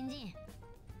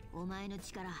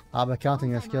 I'll be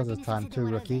counting your skills this time too,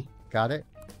 rookie. Got it?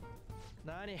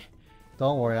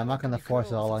 Don't worry, I'm not gonna force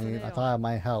it all on you. I thought I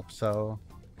might help, so...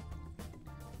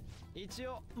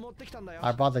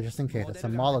 I brought it just in case. It's a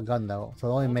model gun though, so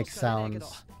it only makes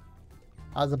sounds.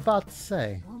 I was about to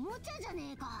say.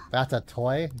 That's a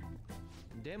toy?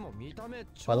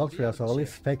 But it looks real, so at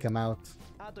least fake him out.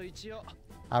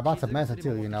 I brought some medicine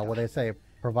too, you know what they say.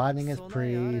 Providing is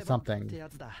pre something.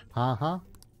 Uh-huh.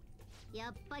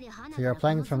 So you're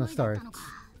playing from the start.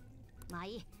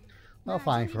 Well,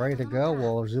 fine. If you're ready to go,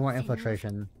 we'll resume our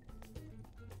infiltration.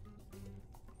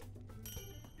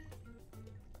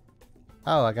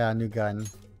 Oh, I got a new gun.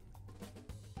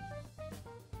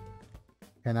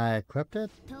 Can I equip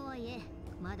it?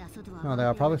 No, there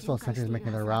are probably still sentries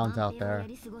making their rounds out there.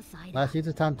 Let's use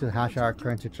the time to hash out our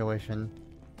current situation.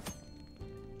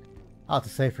 Oh, it's a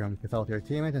safe room. Consult with your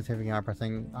teammates and saving our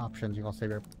pressing options. You will save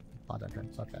your plot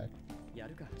entrance. Okay.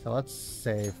 So let's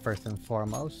save first and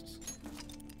foremost.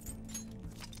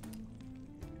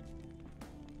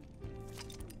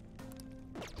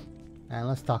 And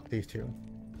let's talk to these two.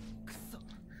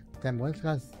 Then where these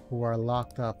guys who are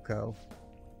locked up go?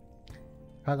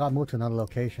 I got moved to another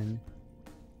location.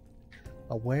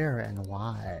 But where and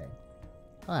why?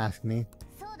 Don't ask me.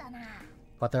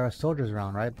 But there are soldiers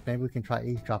around, right? Maybe we can try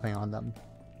eavesdropping on them.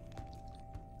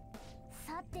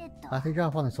 If we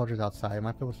drop on the soldiers outside, we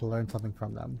might be able to learn something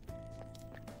from them.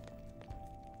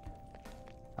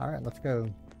 Alright, let's go.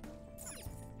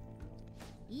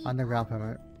 Underground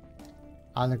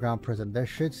prison. There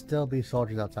should still be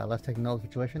soldiers outside. Let's take note of the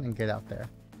situation and get out there.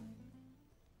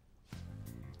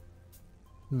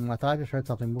 I thought I just heard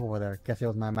something move over there. Guess it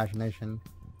was my imagination.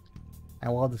 And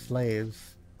all the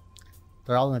slaves.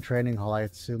 They're all in the training hall. I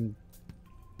assume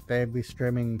they'd be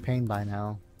streaming pain by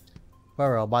now.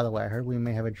 Burrow, by the way, I heard we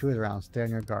may have a druid around. Stay on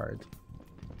your guard.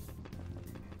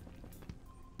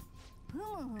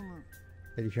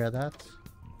 Did you hear that?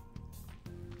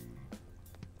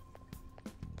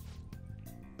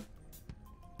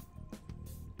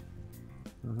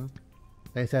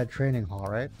 They said training hall,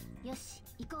 right?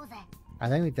 I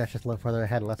think we just look further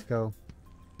ahead. Let's go.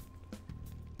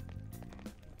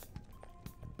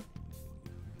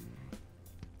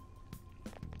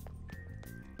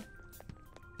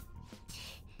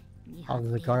 Oh,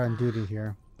 there's a guard on duty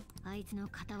here.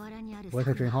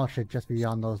 Wizard training hall should just be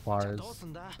beyond those bars.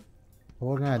 What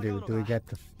we're gonna do? Do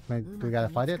we gotta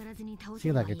fight it?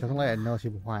 Seems like it doesn't let it know it's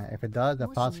behind. If it does, the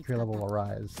thought security level will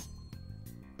rise.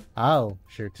 Oh,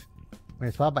 shoot. When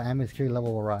it's spotted by enemy, security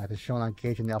level will rise. It's shown on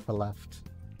gauge in the upper left.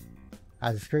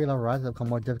 As the security level rises, it will become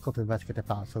more difficult to investigate the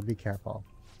path, so be careful.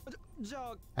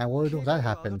 And what do we do if that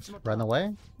happens? Run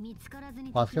away?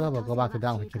 Well, security level will go back to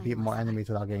down, we can beat more enemies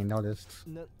without getting noticed.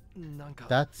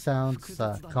 That sounds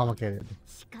complicated.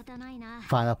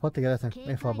 Fine, I'll put together some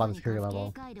info about the security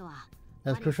level.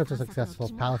 It's crucial to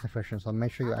successful palace infiltration, so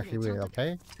make sure you actually read it,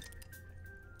 okay?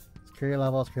 Security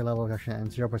level, reduction,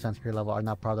 and 0% security level are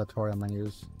not part of the tutorial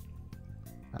menus.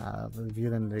 View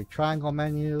them in the triangle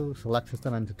menu, select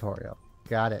system and tutorial.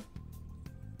 Got it.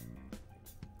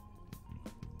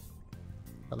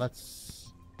 So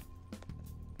let's...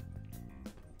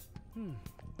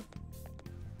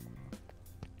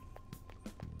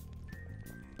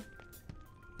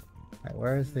 Alright,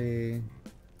 where is the...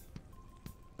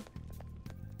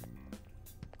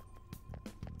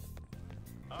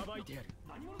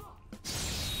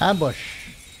 Ambush!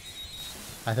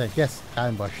 I think, yes,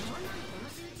 ambushed.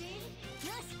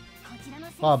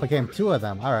 Oh, it became two of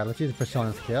them. Alright, let's use the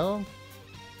persona skill.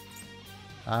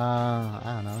 I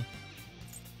don't know.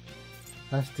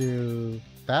 Let's do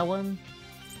that one.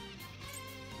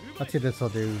 Let's see if this will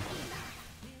do.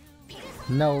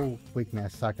 No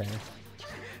weakness, okay.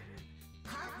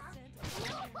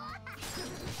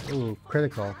 Ooh,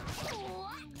 critical.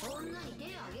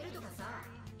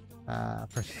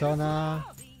 Persona.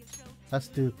 Let's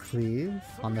do cleave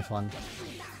on this one.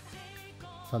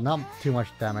 So not too much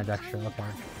damage extra, okay.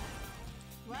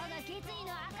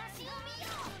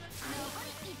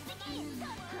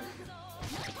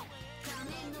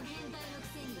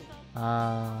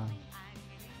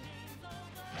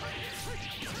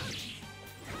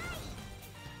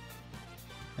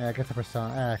 Yeah, I guess the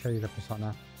persona. I should use the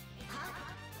persona.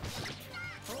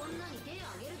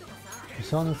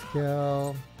 Persona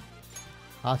skill.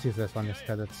 I'll use this one just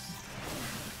because it's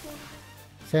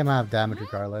same amount of damage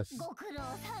regardless.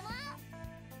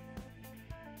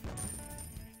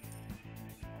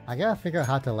 I gotta figure out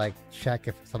how to like check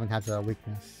if something has a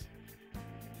weakness.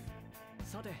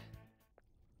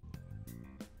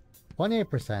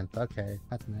 28%, okay,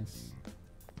 that's nice.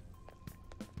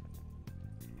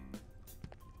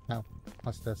 No,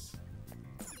 what's this?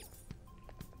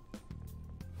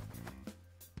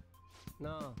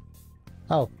 No.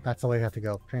 Oh, that's the way you have to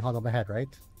go. Train hall up ahead, right?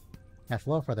 Yes, a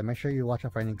little further. Make sure you watch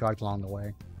out for any guards along the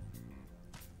way.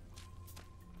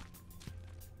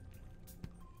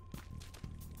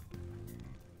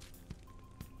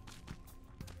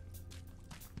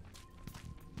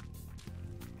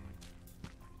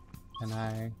 Can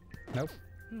I? Nope.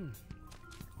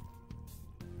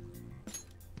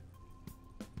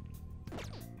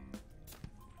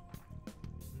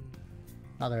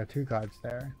 Oh, there are 2 guards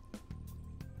there.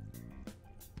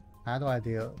 How do I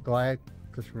deal? Do I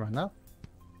just run up?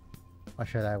 Or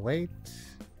should I wait?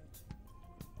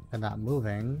 They're not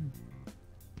moving.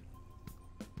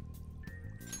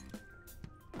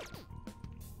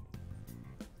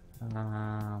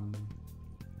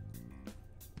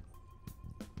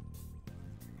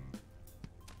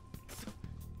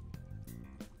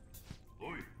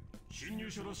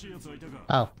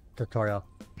 Oh, tutorial.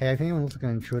 Hey, if anyone looks like an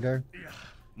intruder?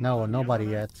 No, nobody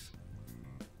yet.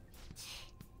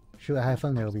 Shoot, I have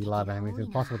fun. There will be live enemies. It's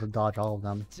impossible to dodge all of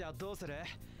them.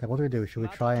 Like, what do we do? Should we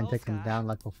try and take them down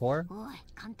like before?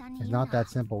 It's not that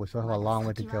simple. We still have a long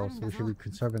way to go, so we should be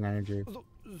conserving energy.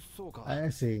 I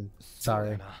see.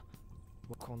 Sorry.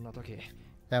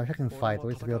 Yeah, I wish I can fight. At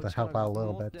least to be able to help out a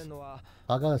little bit.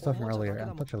 I'll go to stuff from earlier.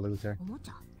 I'm such a loser.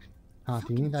 Huh,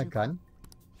 do you need that gun?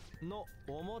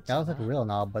 That looks like real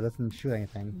now, but it doesn't shoot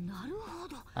anything.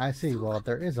 I see. Well,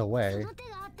 there is a way. Look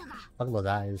at those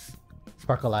eyes.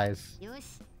 Sparkle eyes.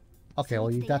 Okay,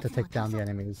 well, you got to take down the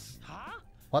enemies.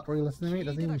 What, were you listening to me? It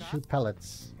doesn't even shoot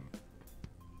pellets.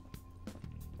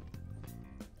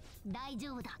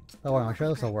 Don't worry, I'm sure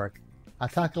this will work.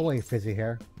 Attack away, fizzy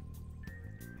hair.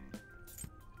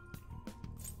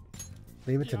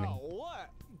 Leave it to me.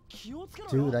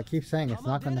 Dude, I keep saying it's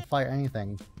not going to fire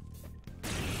anything.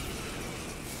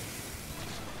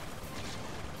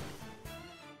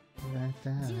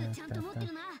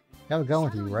 Yeah, we're going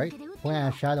with you, right? Point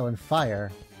at a shadow and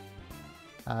fire.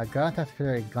 Gun attack to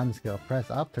create a gun skill. Press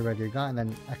up to ready your gun and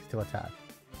then X to attack.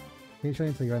 Keep shooting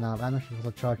until you run out of ammo. Should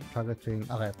also charge targeting.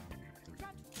 Okay.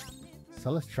 So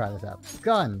let's try this out.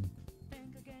 Gun!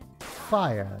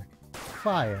 Fire!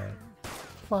 Fire!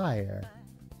 Fire!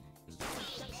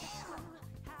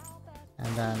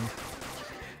 And then...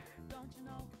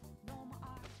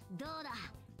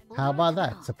 How about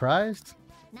that? Surprised?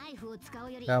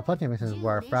 There are plenty of instances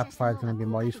where rapid fire is going to be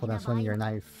more useful than swinging your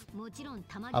knife.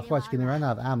 Of course, you can run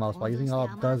out of ammo, while using all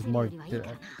does more good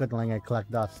than letting it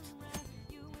collect dust.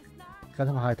 Because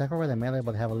of a high tech, they may be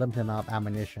able to have a limited amount of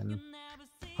ammunition.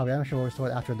 However, ammunition will restore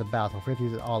it after the battle, so free to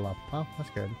use it all up. Well, that's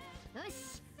good.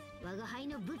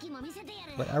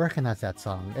 But I recognize that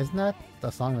song. Isn't that the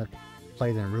song that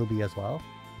plays in Ruby as well?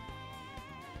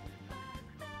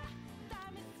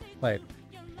 Wait.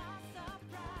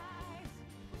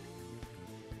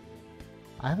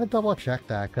 I haven't double checked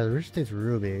that because Rich State's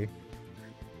Ruby.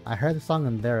 I heard the song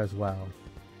in there as well.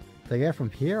 Did they get it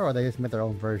from here or they just made their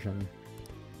own version?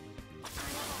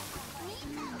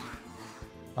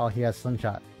 Oh, he has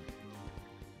Slingshot.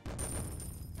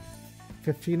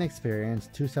 15 experience,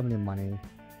 270 money,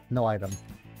 no item.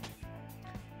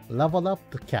 Level up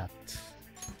the cat.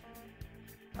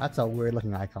 That's a weird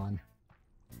looking icon.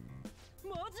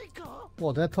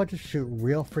 Whoa, did that toy just shoot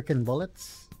real freaking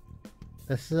bullets?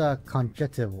 This is a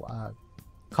cognitive world.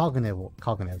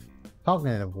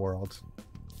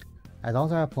 As long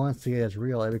as our opponents see it as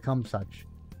real, it becomes such.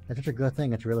 It's such a good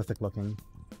thing, it's realistic looking.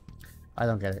 I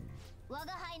don't get it.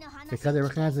 Because they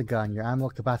recognize the gun, your ammo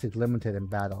capacity is limited in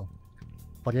battle.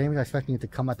 But the enemies are expecting you to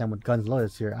come at them with guns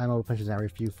loaded, so your ammo replenishes every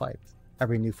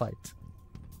new fight.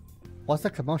 What's the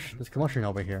commotion? This commotion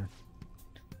over here.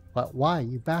 But why,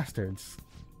 you bastards?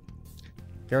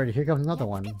 Get ready, here comes another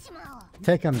one.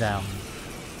 Take him down.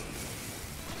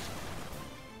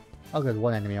 Oh good,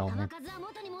 one enemy only.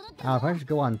 I'll probably just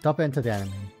go on, dump into the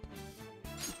enemy.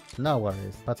 No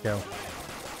worries, let's go.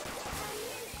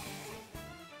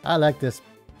 I like this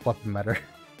weapon better.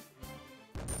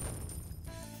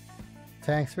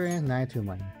 10 experience, 92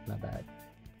 money. Not bad.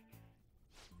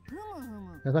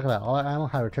 Just look at that, all our ammo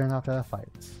had returned after the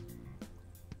fights.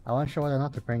 I wasn't sure whether or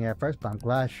not to bring it at first, but I'm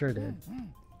glad I sure did.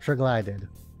 Sure glad I did.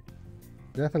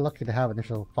 We're definitely lucky to have an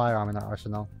initial firearm in our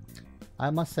arsenal. I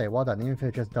must say, well done, even if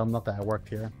it's just dumb enough that I worked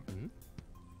here.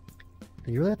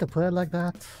 Do you really have to put it like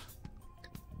that?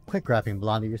 Quick grabbing,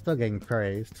 Blondie, you're still getting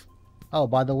praised. Oh,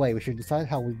 by the way, we should decide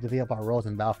how we divvy up our roles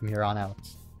in battle from here on out.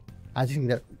 As you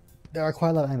can see, there are quite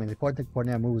a lot of enemies. Important to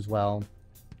coordinate moves well.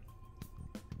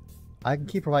 I can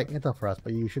keep providing intel for us,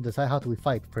 but you should decide how do we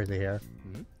fight, Frizzy here.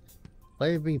 Let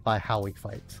it be by how we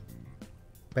fight.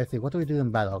 Basically, what do we do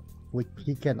in battle?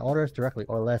 He can order us directly,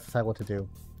 or let us decide what to do.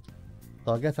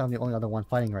 So I guess I'm the only other one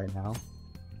fighting right now.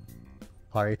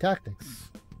 Party tactics.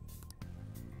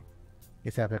 You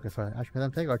say I pick this one. I should let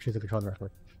them take or choose to control directly.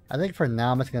 I think for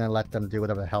now I'm just gonna let them do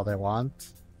whatever the hell they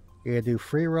want. Either do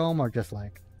free roam or just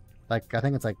like I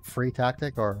think it's like free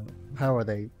tactic or however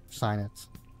they sign it.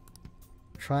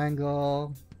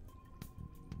 Triangle.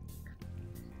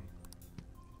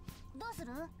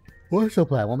 What's the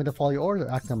plan? Want me to follow your orders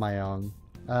or act on my own?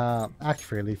 Act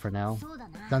freely for now.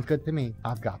 Sounds good to me.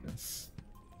 I've got this.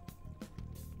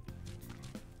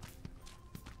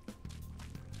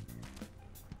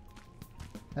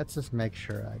 Let's just make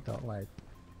sure I don't like...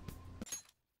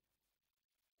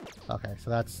 Okay, so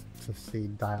that's to see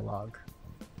dialogue.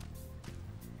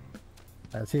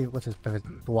 Let's see what's his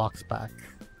walks back.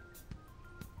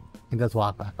 He does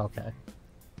walk back, okay.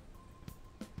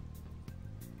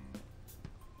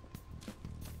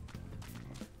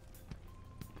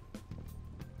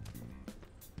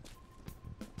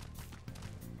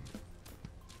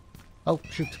 Oh,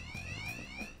 shoot.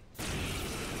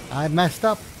 I messed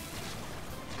up.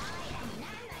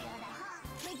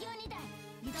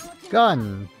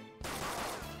 Gun.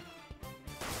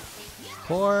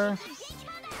 4.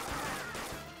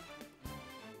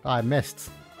 Oh, I missed.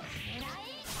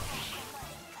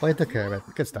 Well, he took care of it.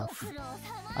 Good stuff.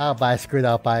 Oh, but I screwed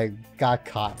up. I got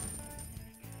caught.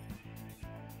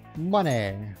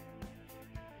 Money.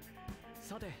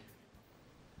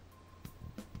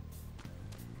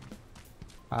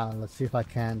 Let's see if I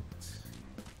can't...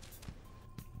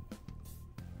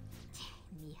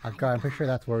 Oh god, I'm pretty sure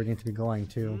that's where we need to be going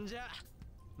too.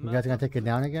 You guys are gonna take it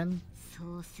down again?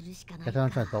 Guess I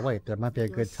don't trust, but wait, there might be a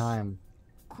good time.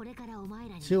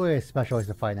 2 ways special ways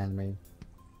to fight an enemy.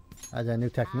 As a new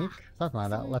technique? Something like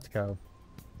that. Let's go.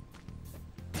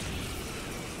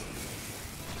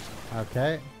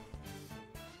 Okay.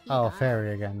 Oh,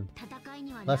 fairy again.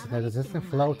 Listen, there's a distinct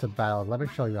flow to battle. Let me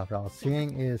show you after all.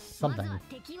 Seeing is something.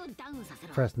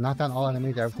 First, knock down all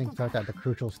enemies. Everything starts at the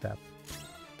crucial step.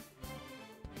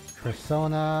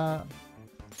 Persona...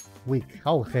 Weak.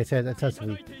 Oh, okay, it says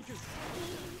weak.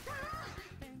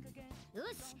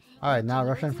 Alright, now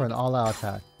rush in for an all-out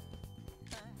attack.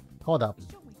 Hold up.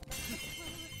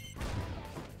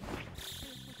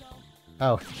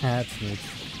 Oh, that's neat.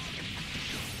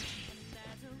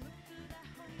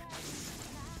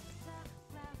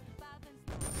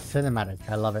 Cinematic,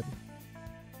 I love it.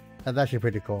 That's actually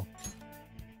pretty cool.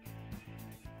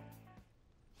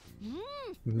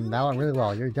 That went really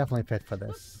well, you're definitely fit for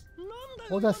this.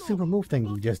 What was that super move thing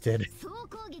you just did?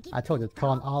 I told you, it's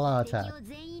called an all-out attack.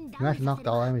 You managed to knock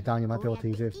all enemies down, you might be able to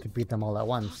use it to beat them all at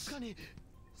once.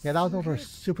 Yeah, that was over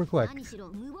super quick. It's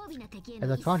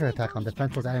a counter-attack on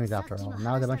defenseless enemies after all.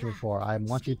 Now as I mentioned before, I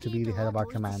want you to be the head of our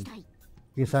command.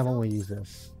 You decide when we use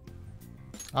this.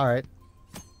 Alright.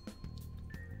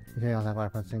 Okay, I'll have by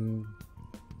pressing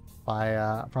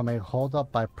from a hold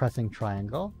up by pressing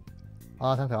triangle.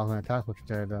 I'll attack the ultimate attack, which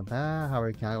they're doing. However,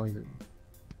 you can't always...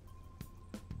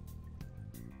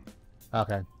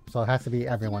 Okay, so it has to be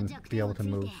everyone to be able to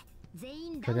move.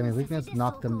 Trigger any weakness,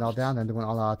 knock them all down, and do an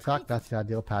all-out attack. That's the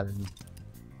ideal pattern.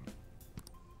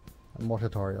 More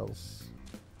tutorials.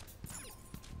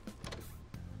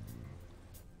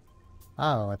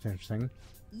 Oh, that's interesting.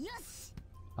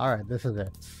 Alright, this is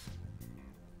it.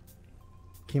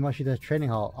 Kimoshida's training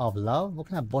hall of love? What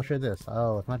kind of bullshit is this?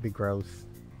 Oh, it might be gross.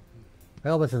 I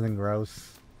hope this isn't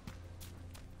gross.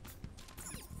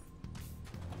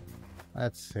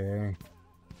 Let's see.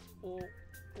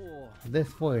 This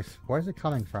voice, where's it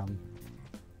coming from?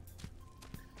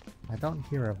 I don't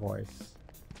hear a voice.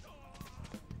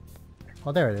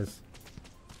 Oh, there it is.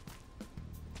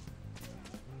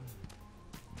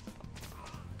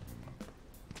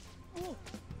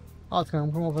 Oh, it's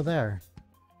gonna come over there.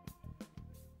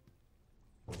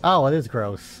 Oh, it is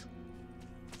gross.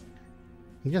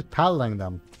 He's just paddling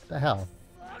them. What the hell?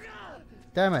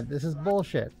 Damn it, this is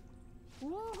bullshit.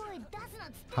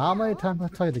 How many times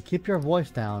have I tell you to keep your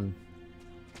voice down?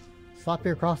 Slap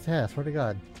you across the head, I swear to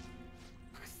God.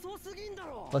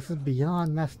 This is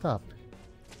beyond messed up.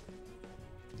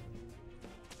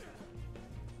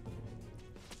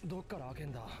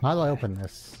 How do I open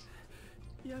this?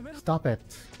 Stop it.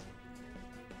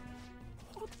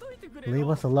 Leave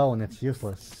us alone, it's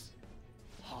useless.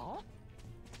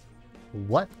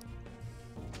 What?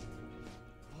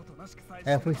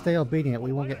 If we stay obedient,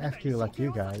 we won't get executed like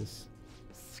you guys.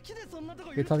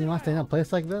 You're telling me you want to stay in a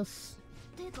place like this?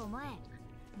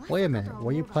 Wait a minute,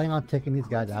 were you planning on taking these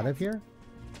guys out of here?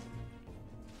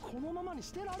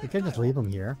 You can't just leave them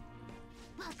here.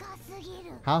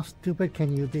 How stupid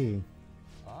can you be?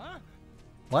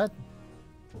 What?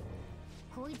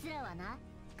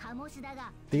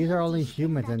 These are only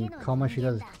humans in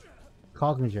Kamoshida's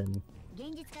cognition.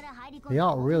 They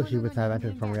aren't real humans that have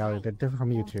entered from reality, they're different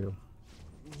from you two.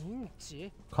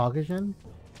 Cognition?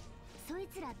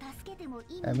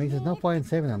 That means there's no point in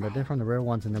saving them, they're different from the real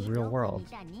ones in the real world.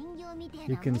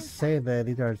 You can say that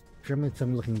these are extremely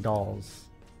similar looking dolls.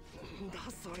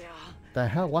 The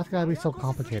hell? Why's it gotta be so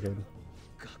complicated?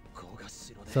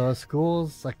 So the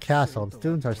school's a castle, the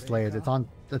students are slaves.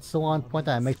 It's so on point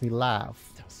that it makes me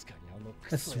laugh.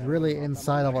 It's really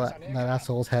inside of that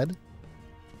asshole's head.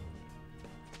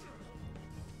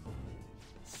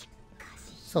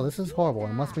 So this is horrible.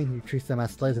 It must mean he treats them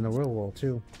as slaves in the real world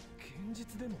too.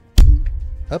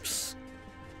 Oops.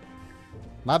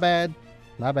 My bad.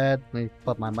 My bad. Let me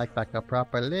put my mic back up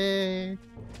properly.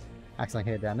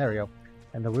 Accidentally hit it down. There we go.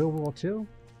 And the real world too?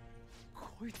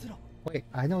 Wait,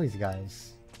 I know these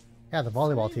guys. Yeah, the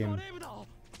volleyball team.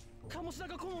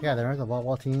 Yeah, they're the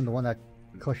volleyball team, the one that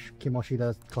Coach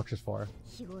Kimoshida coaches for.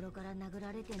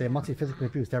 They must be physically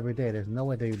abused every day. There's no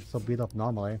way they'd still beat up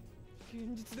normally.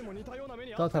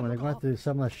 Don't tell me they're going to do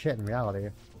similar shit in reality.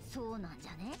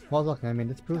 Well, look, I mean,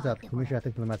 this proves that Kimoshida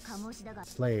thinks them as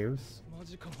slaves.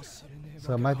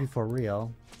 So it might be for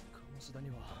real.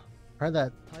 I heard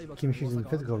that Kimoshida's in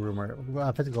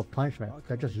physical punishment.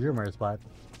 They're just rumors, but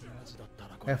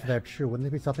if they're true, wouldn't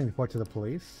it be something to report to the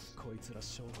police?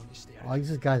 I'll use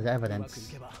this guy as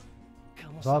evidence.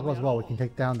 If all goes well, we can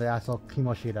take down the asshole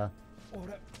Kimoshida.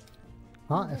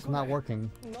 Huh? It's not working.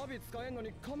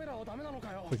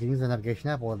 We can use the navigation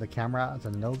app or the camera as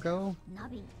a no-go?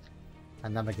 A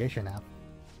navigation app.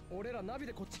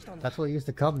 That's what we used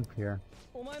to come here.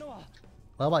 What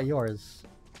about yours?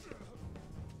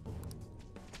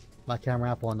 My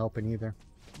camera app won't open either.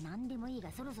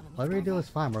 Whatever we do is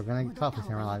fine. We're gonna talk this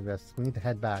camera like this. We need to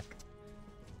head back.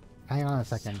 Hang on a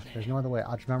second. There's no other way.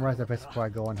 I'll just memorize the face before I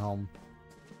go on home.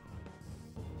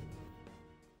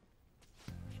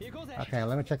 Okay,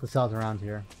 let me check the cells around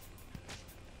here.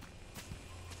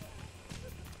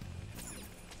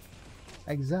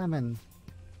 Examine.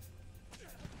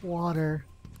 Water.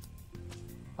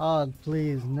 Oh,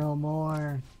 please, no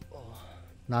more.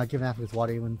 Not giving after this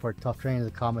water even for tough training is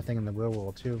a common thing in the real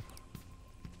world too.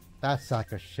 That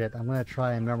sack of shit. I'm gonna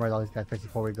try and memorize all these guys' faces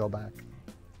before we go back.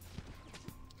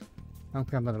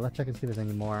 Okay, let's check and see if there's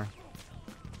any more.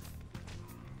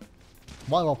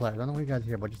 Volleyball players, I don't know what you guys are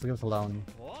here, but just leave us alone.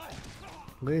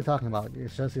 What are you talking about? You're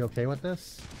seriously okay with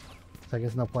this? So I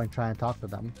guess no point trying to talk to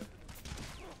them.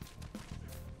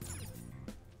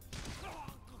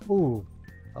 Ooh.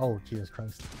 Oh, Jesus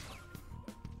Christ.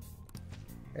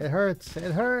 It hurts!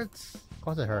 It hurts! Of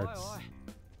course it hurts.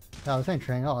 No, this ain't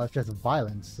training at all, it's just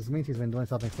violence. This means he's been doing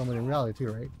something similar in reality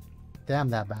too, right? Damn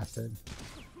that bastard.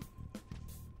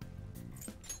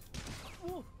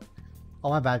 Oh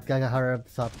my bad, gotta hurry up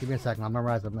this up. Give me a second, I'll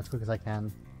memorize them as quick as I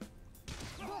can.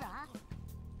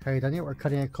 Okay, done yet? We're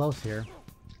cutting it close here.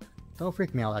 Don't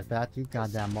freak me out like that, you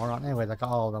goddamn moron. Anyways, I got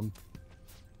all of them.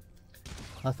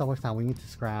 Let's not waste time, we need to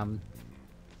scram.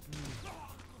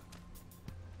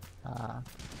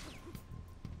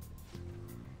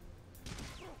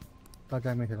 Don't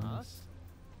drag me to this.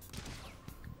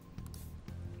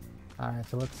 Alright,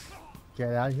 so let's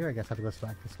get out of here. I guess I have to go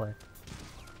back this way.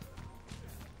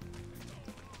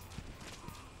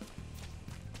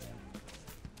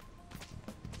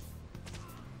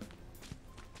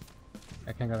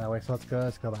 I can't go that way, so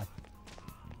let's go back.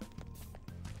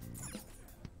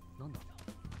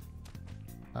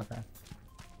 Okay.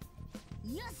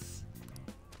 Yes.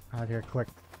 Out here, quick.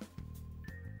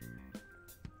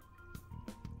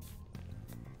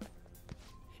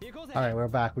 Alright, we're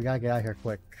back. We gotta get out of here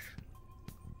quick.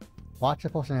 Watch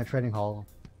post in a training hall.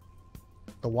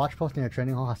 The watch post in a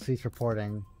training hall has ceased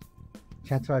reporting.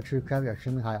 Chances of true gravity are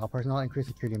extremely high. All personnel increase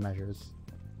security measures.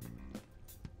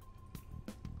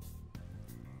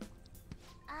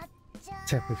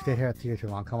 Chip, we've stayed here at tier too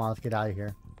long. Come on, let's get out of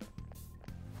here.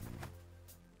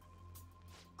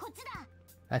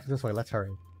 Actually, this way. Let's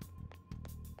hurry.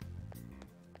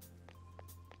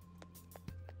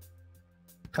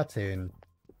 Cutscene.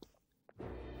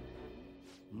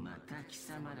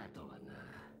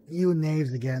 You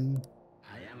knaves again.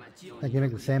 Like you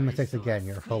make the same mistakes again,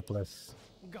 you're hopeless.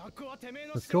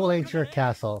 The school ain't your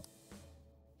castle.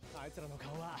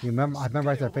 I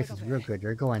memorized their faces real good,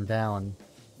 you're going down.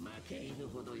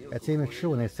 It's even true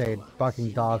when they say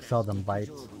barking dogs seldom bite.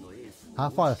 How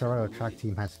far the Sarado track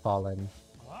team has fallen.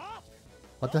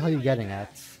 What the hell are you getting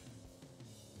at?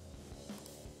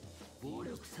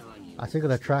 I think of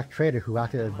the track trader who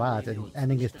acted as violent in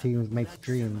ending his teammates'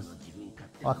 dreams.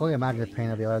 Well, I can only imagine the pain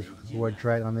of the others who were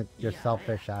dragged on your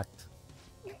selfish act.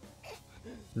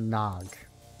 Nog.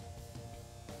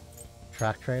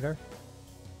 Track trader?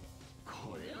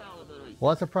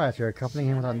 What a surprise, you're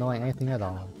accompanying him without knowing anything at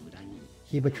all.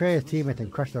 He betrayed his teammates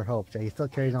and crushed their hopes, yet he still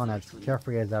carries on as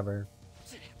carefree as ever.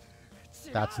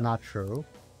 That's not true.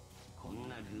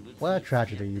 What a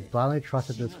tragedy, you blindly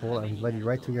trusted this fool and he led you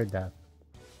right to your death.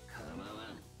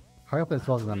 Hurry up and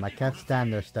dispose of them, I can't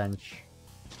stand their stench.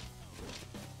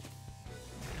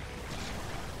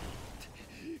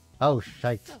 Oh,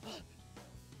 shite.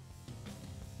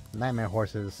 Nightmare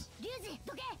horses.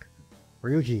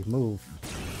 Ryuji, move.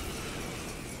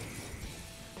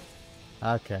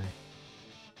 Okay.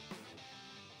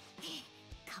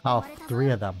 Oh,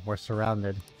 3 of them. We're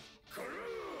surrounded.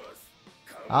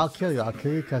 I'll kill you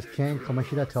because King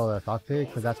Kamoshida told us. I'll kill you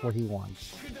because that's what he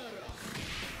wants.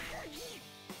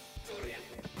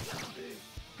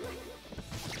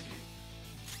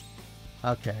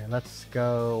 Okay, let's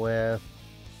go with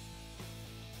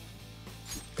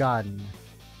gun.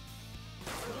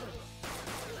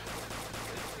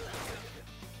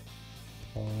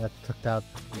 Oh, that took out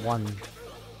 1.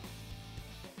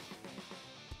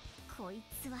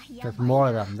 There's more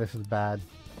of them. This is bad.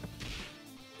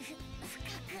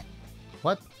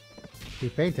 What? He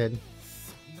fainted.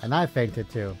 And I fainted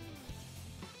too.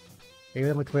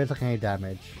 Even with we took any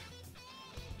damage.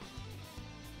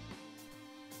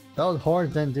 Those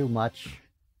horns didn't do much.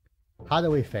 How do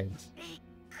we faint?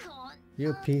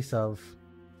 You piece of...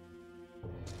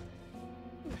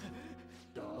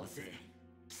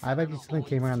 I bet you something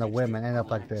came around the whim and ended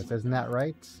up like this, isn't that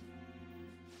right?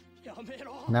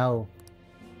 No.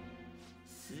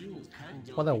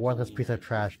 What a worthless piece of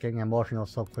trash, getting emotional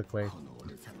so quickly.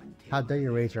 How dare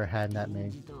you raise your hand at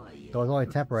me? Though it's only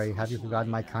temporary, have you forgotten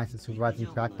my constant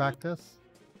supervising track practice?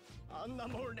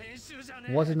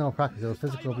 It wasn't no practice, it was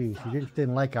physical abuse. You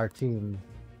didn't like our team.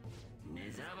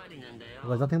 It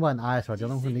was nothing but an eyesore. The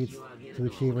only one who needs to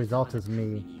achieve results is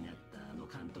me.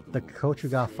 The coach who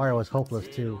got fired was hopeless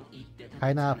too.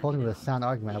 Had I not opposed me with a sound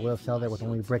argument, I would have settled it with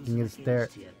only breaking his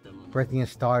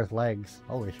star's legs.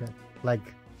 Holy shit. Like...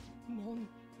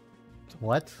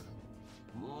 What?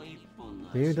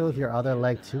 Do you do with your other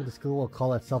leg too? The school will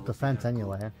call it self-defense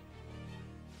anyway.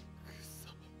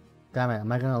 Damn it,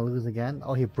 am I gonna lose again?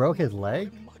 Oh, he broke his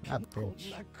leg? That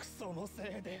bitch.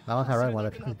 That was how I read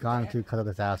one. He's gone to because of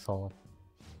this asshole.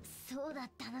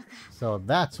 So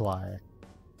that's why.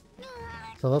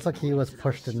 So it looks like he was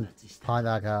pushed in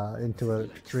Pandaga into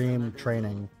extreme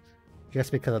training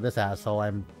just because of this asshole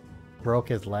and broke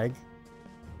his leg.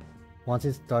 Once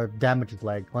he's damaged his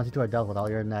leg. Once you two are dealt with, all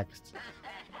you're next.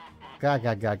 Ga.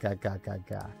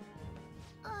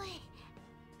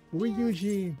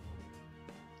 Ryuji!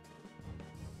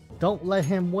 Don't let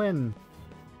him win!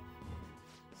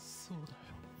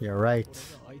 You're right.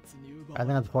 I think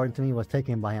that's important to me was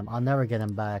taken by him. I'll never get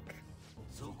him back.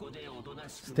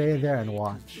 Stay there and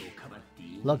watch.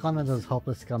 Look on as those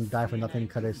hopeless scum die for nothing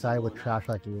because they side with trash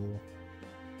like you.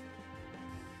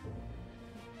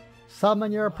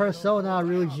 Summon your persona,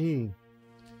 Ryuji!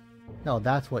 No,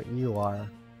 that's what you are.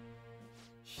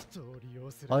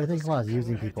 All you think about is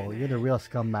using people. You're the real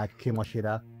scumbag,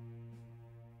 Kimoshida.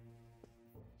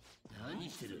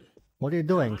 What are you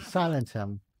doing? Silence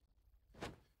him.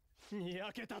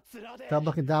 Stop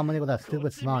looking down on me with that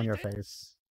stupid smile on your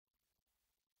face.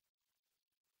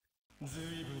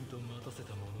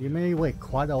 You made me wait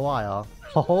quite a while.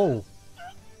 Oh!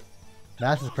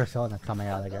 That's his persona coming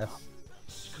out, I guess.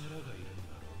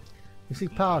 You see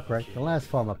power, correct? The last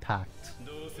form of pact.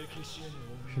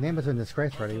 If your name is in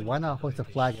disgrace already, why not hoist a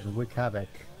flag and wreak havoc?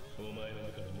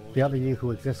 The other you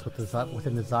who exists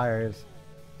within desires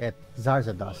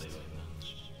of dust.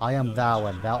 I am thou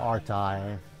and thou art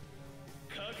I.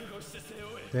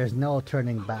 There's no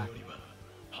turning back.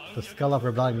 The skull of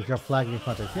rebellion is your flag in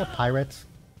front of you. You're a pirate.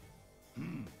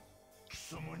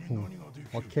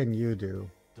 What can you do?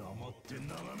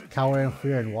 Cower in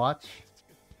fear and watch?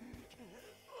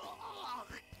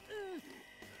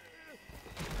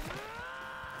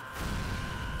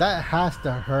 That has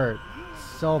to hurt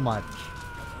so much.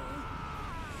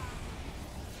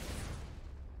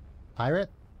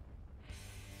 Pirate?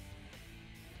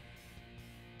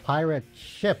 Pirate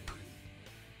ship.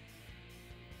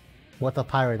 With a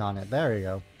pirate on it. There you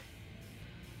go.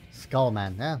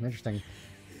 Skullman. Yeah, interesting.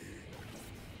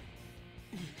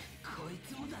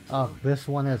 Oh, this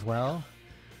one as well?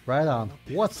 Right on.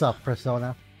 What's up,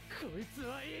 Persona?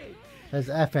 This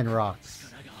effing rocks.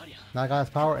 Now I got his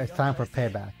power, it's time for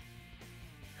payback.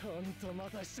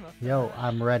 Yo,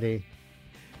 I'm ready.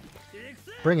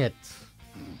 Bring it.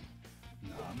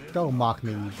 Don't mock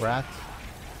me, you brat.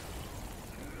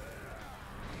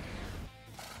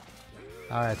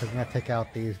 Alright, so we're gonna take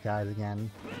out these guys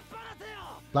again.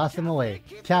 Blast them away.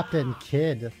 Captain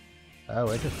Kid.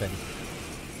 Oh, interesting.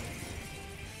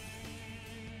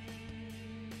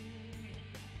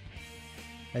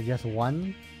 And just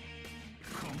one?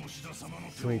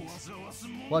 Sweet.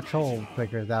 What troll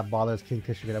figure that bothers King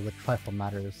Kishigata with trifle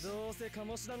matters?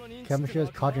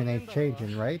 Kamoshida's cadre ain't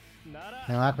changing, right?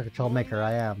 And I act like a troublemaker,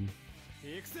 I am.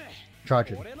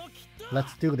 Charge it.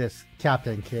 Let's do this,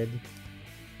 Captain Kid.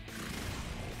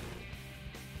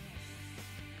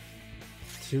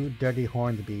 Two dirty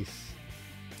horned beasts.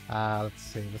 Let's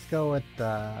see. Let's go with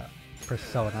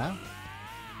Persona.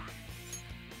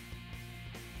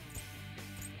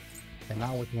 Okay,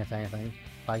 not looking at anything.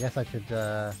 But I guess I should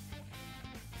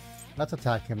let's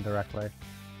attack him directly.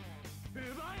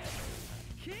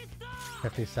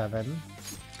 57.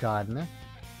 Gun.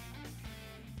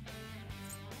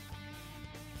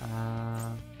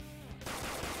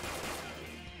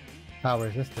 Power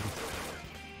resistance.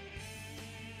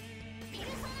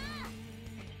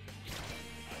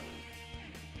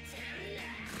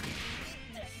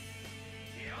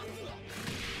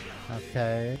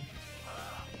 Okay.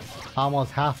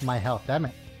 Almost half my health, damn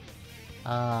it.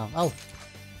 Oh.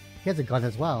 He has a gun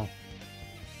as well.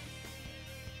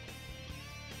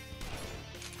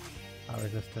 Power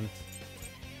resistance.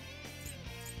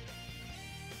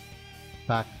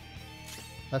 Back.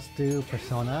 Let's do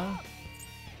Persona.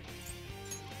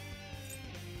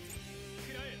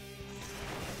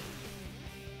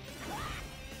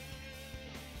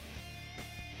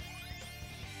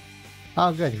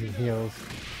 Oh good, he heals.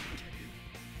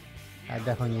 I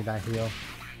definitely need that heal.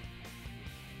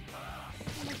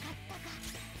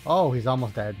 Oh, he's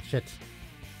almost dead. Shit.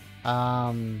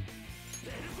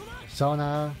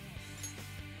 Sona.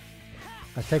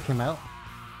 Let's take him out.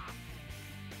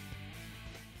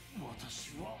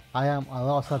 I am a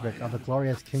lost subject of the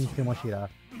glorious King Kamoshida,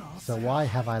 so why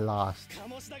have I lost?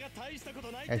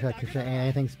 Ain't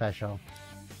anything special.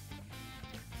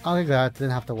 Okay, good.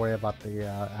 Didn't have to worry about the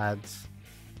ads.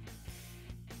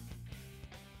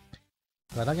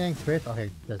 But I'm getting spirits. Okay,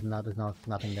 there's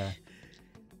nothing there.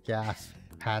 Gas,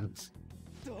 pants.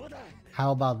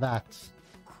 How about that?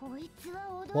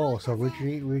 Whoa, so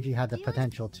Ryuji had the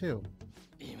potential too.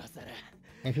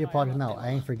 If you probably know, I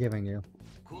ain't forgiving you.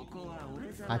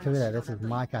 I told you that this is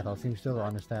my castle, seems still to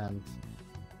understand.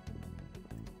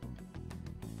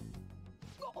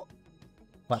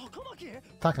 What?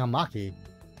 Takamaki?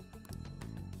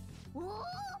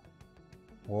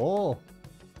 Oh!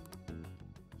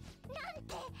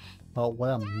 Oh, what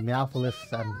a mouthless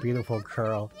and beautiful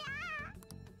girl.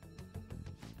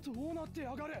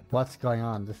 What's going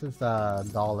on? This is the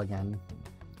doll again.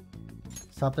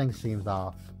 Something seems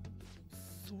off.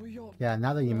 Yeah,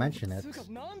 now that you mention it.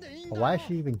 But why is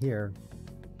she even here?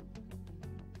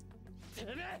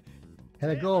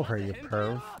 Let go of her, you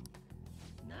perv.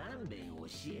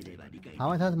 How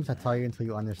many times must I tell you until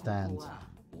you understand?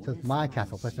 This is my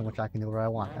castle, place in which I can do what I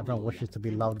want. Everyone wishes to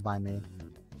be loved by me.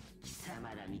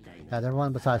 And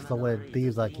everyone besides slow-witted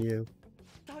thieves like you.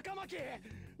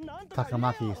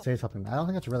 Takamaki, say something. I don't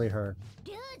think it's really her.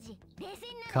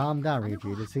 Calm down,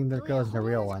 Ryuji. It seems this girl isn't a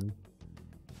real one.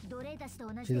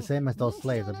 She's the same as those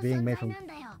slaves, a being made from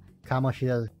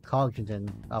Kamoshida's cognizant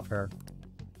of her.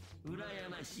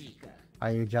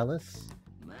 Are you jealous?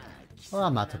 Well,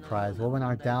 I'm not surprised. Women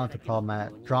aren't drawn to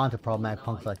problematic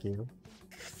punks like you.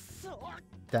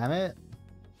 Damn it!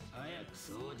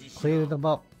 Clear them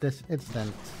up this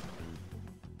instant.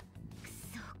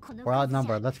 We're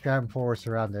outnumbered. Let's grab him before we're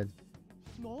surrounded.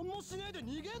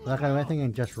 Not gonna do anything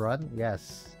and just run?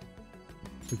 Yes.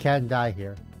 We can't die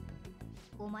here.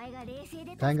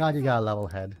 Thank God you got a level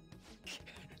head.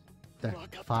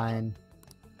 Fine.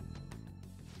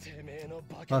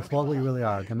 Well, it's what we really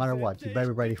are. No matter what, you better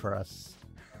be ready for us.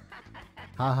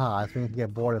 Haha, I think you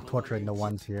get bored of torturing the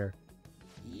ones here.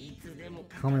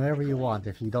 Call me whatever you want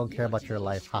if you don't care about your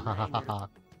life. Ha ha ha ha ha.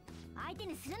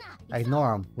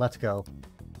 Ignore him. Let's go.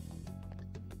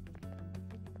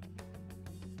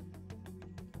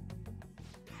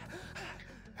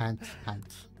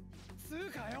 Pants.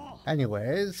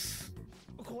 Anyways,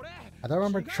 I don't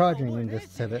remember charging into this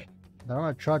pivot. I don't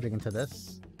remember charging into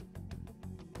this.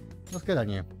 Looks good on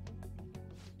you.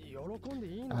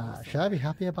 Should I be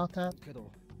happy about that?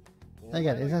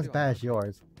 Again, it isn't as bad as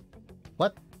yours.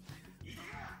 What?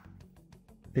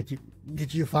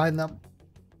 Did you find them?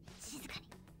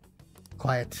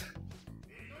 Quiet.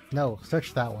 No,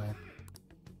 search that way.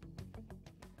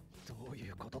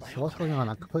 So what's going on?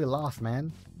 I'm completely lost,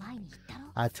 man.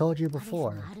 I told you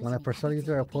before, when a Persona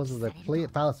user opposes a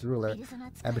palace ruler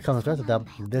and becomes a threat to them,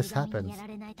 this happens.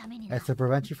 It's to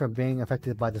prevent you from being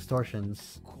affected by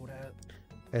distortions.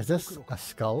 Is this a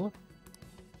skull?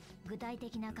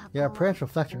 Your appearance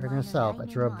reflects in yourself.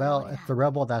 It's the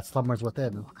rebel that slumbers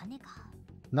within.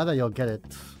 Now that you'll get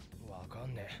it.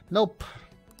 Nope.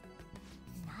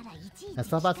 And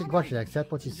stop asking questions,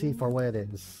 accept what you see for what it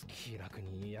is.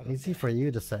 Easy for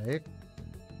you to say.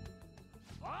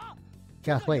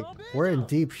 Gosh, wait, we're in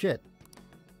deep shit.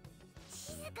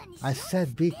 I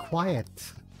said be quiet.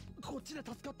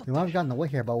 We might have gotten away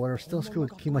here, but we're still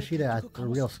screwed Kimoshida at the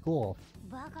real school.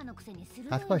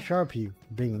 That's quite sharp, you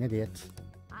being an idiot.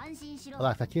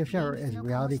 Alas, Kimoshida in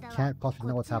reality can't possibly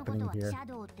know what's happening here.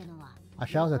 A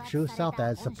shadow's a true self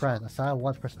that is suppressed, a side of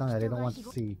one's personality that they don't want to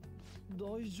see.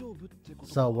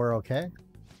 So we're okay?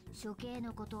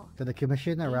 Did the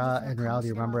Kimoshida in reality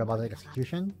remember about the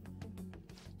execution?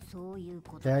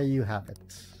 There you have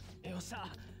it.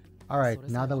 Alright,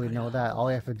 now that we know that, all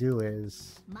we have to do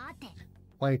is...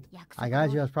 Wait, I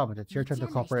got you as promised. It's your turn to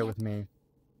cooperate with me.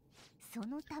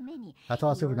 That's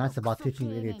all super nice about teaching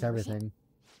you idiots everything.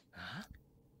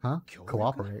 Huh?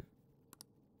 Cooperate?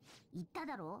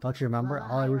 Don't you remember?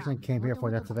 All I originally came here for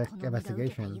an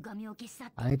investigation.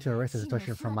 I need to erase the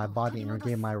distortion from my body and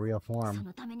regain my real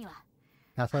form.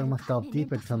 That's why we must delve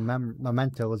deep into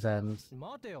mementos and...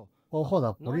 Well, hold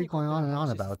up, what are you going on and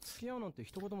on about? I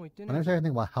never said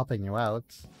anything about helping you out.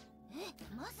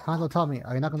 Hanzo, tell me,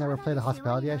 are you not going to replay the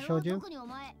hospitality I showed you?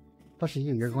 Especially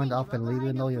you, you're going to up and leave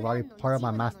even though you're already part of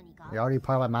my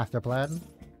master plan?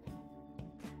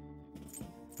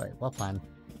 Wait, what plan?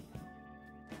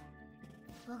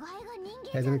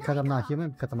 Is it because I'm not human?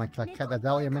 Because I'm a cat? Is that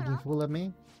why you're making a fool of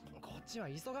me?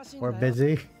 We're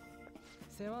busy.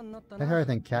 That's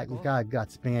everything, cat. You got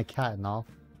guts being a cat and all.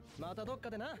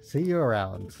 See you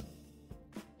around.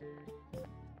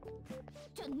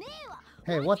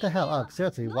 Hey, what the hell? Oh,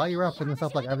 seriously, why are you wrapping this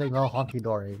up like everything's all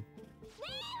honky-dory?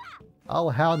 Oh,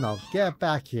 hell no. Get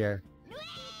back here.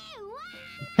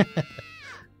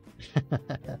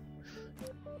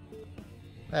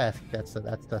 That's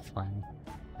fine.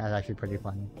 That's actually pretty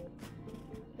funny.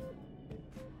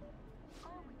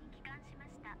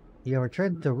 You have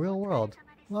returned to the real world.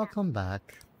 Welcome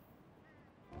back.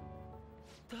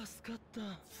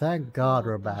 Thank God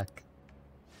we're back.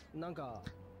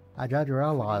 I dragged you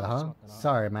around a lot, huh?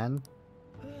 Sorry, man.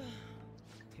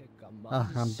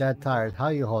 I'm dead tired. How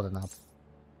are you holding up?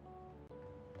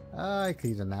 I could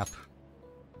use a nap.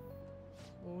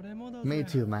 Me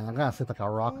too, man. I'm gonna sleep like a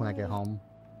rock when I get home.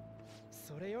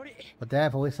 But Dad,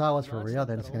 if we saw what's for real,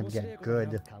 then it's gonna get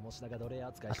good.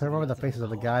 I still remember the faces of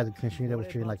the guys who Kimoshida was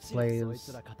treating like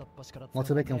slaves. Once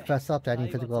we make him fess up to any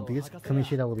physical abuse,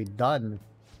 Kimoshida will be done.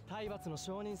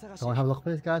 So wanna have a look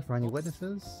at these guys for any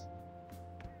witnesses?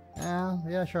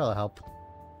 Yeah, sure, I'll help.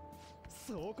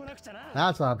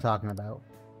 That's what I'm talking about.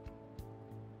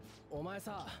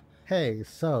 Hey,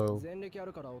 so...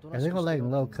 I think we're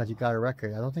letting low because you got a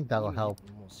record. I don't think that'll help.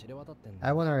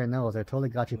 Everyone already knows. They totally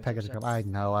got you pegged as a... I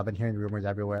know, I've been hearing rumors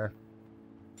everywhere.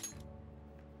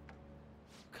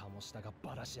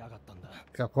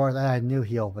 Of course, I knew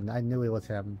he opened. I knew it was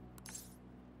him.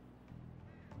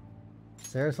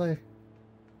 Seriously?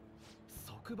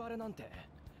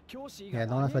 Yeah,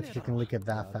 no one expects you can leak it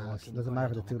that fast. It doesn't matter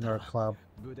if it's a student or a club.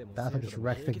 That's like this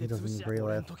wreck thing he doesn't agree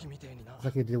with. It's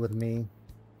like you do with me.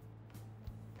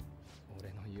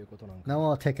 No one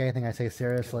will take anything I say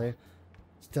seriously.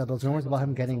 Still, those rumors about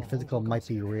him getting physical might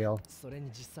be real.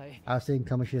 I've seen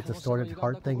Kamoshida's distorted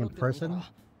heart thing in person.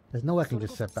 There's no way I can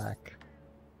just sit back.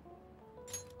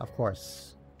 Of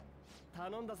course.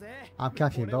 I'm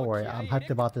catching it, don't worry. I'm hyped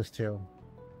about this too.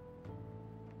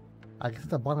 I guess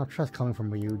the bottom of trust coming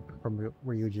from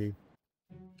Ryuji.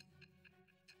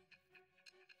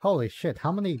 Holy shit,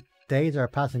 how many days are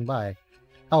passing by?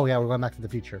 Oh yeah, we're going back to the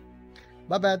future.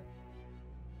 My bad.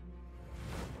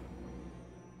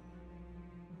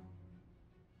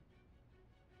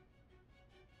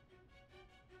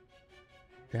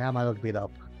 Damn, I look beat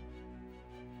up.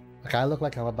 Like I look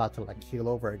like I'm about to like heal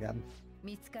over again.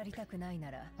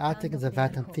 I think as a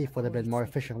phantom thief would have been more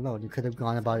efficient alone. You could have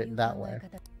gone about it that way.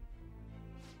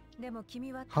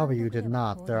 However, you did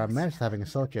not. There are men having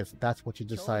associates. That's what you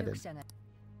decided.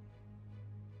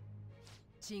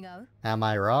 Am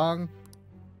I wrong?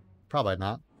 Probably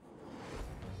not.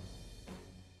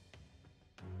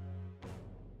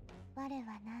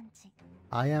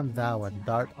 I am thou and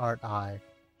Dart art I.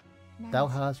 Thou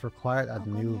hast required a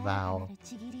new vow.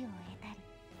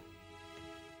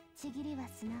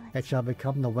 It shall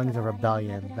become the wings of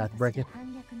rebellion that breaketh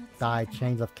thy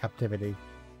chains of captivity.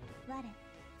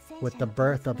 With the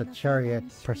birth of the chariot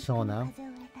persona,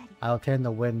 I obtain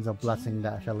the winds of blessing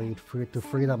that shall lead to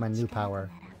freedom and new power.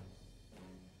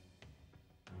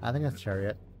 I think it's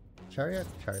chariot. Chariot?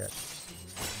 Chariot.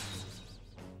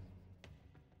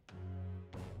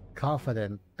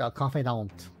 Confident.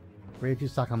 Confidant. Ryuji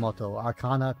Sakamoto.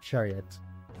 Arcana Chariot.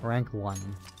 Rank 1.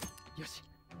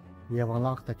 We have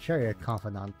unlocked the Chariot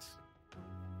Confidant.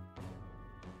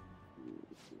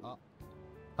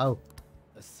 Oh.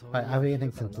 I've been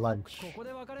eating since lunch.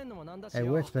 Hey,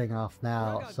 we're splitting off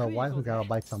now, so why don't we grab a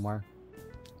bite somewhere?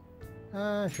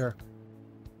 Sure.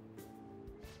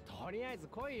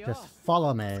 Just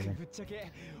follow me.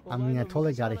 I mean, I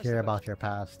totally gotta hear about your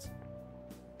past.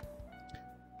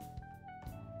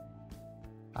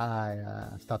 I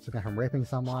stopped looking from raping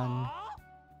someone.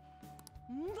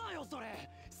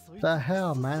 The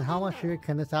hell, man? How much sugar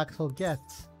can this asshole get?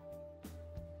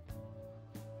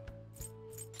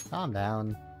 Calm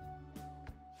down.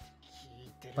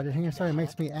 But your your story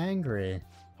makes me angry.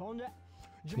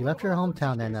 You left your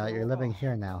hometown and you're living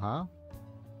here now, huh?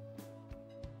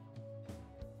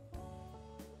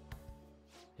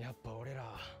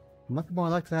 Much more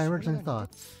like than I originally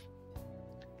thought.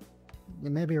 You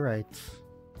may be right.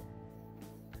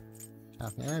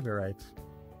 You may be right.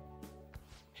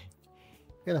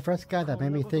 You're the first guy that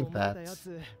made me think that.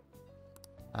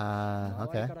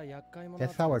 Okay.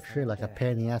 Guess how we're treated like a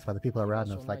pain in the ass by the people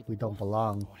around us, like we don't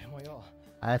belong.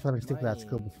 I had something stupid at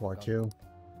school before, too.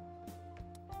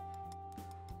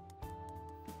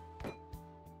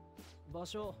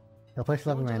 The place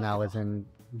I'm living right now is in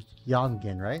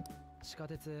Yongin, right?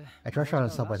 I crashed on the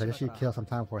subway, so I guess you kill some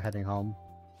time before heading home.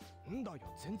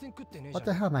 What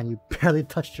the hell, man? You barely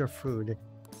touched your food.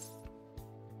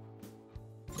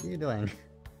 What are you doing?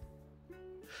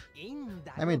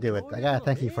 Let me do it. I gotta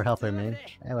thank you for helping me.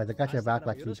 Anyways, I got your back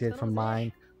like you did from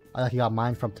mine. I like you got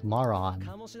mine from tomorrow on.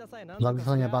 As long as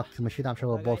telling you about Kamoshida, I'm sure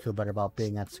we'll both feel better about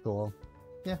being at school.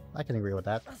 Yeah, I can agree with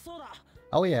that.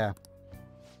 Oh yeah.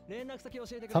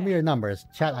 Tell me your numbers.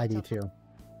 Chat ID too.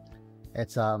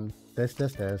 It's this,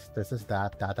 this.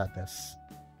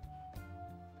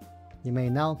 You may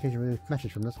now occasionally receive a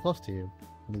message from this close to you.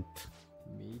 Neat.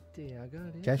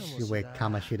 Guess you wait,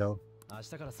 Kamoshida. I'm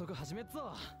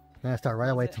gonna start right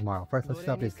away tomorrow. First, let's set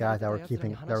up these guys that were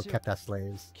kept as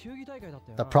slaves.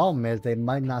 The problem is they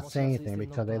might not say anything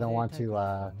because they don't want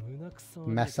to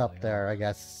mess up their, I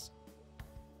guess,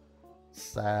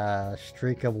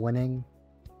 streak of winning.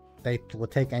 They will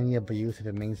take any abuse if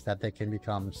it means that they can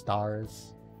become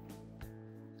stars.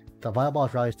 The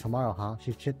volleyball rally is tomorrow, huh?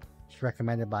 She's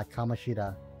recommended by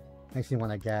Kamoshida. Makes me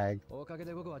want to gag.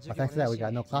 But thanks to that, we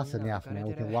got no classes in the afternoon.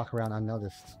 We can walk around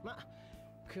unnoticed.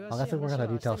 I'll have to work out the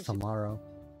details tomorrow.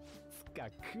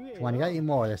 When you gotta eat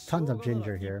more, there's tons of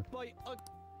ginger here.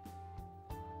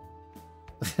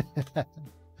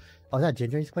 Oh, is that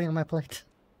ginger he's putting on my plate?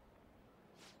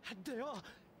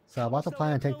 So I'm about to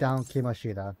plan to take down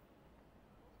Kamoshida.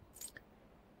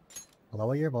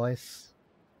 Lower your voice.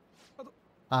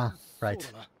 Ah,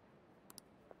 right.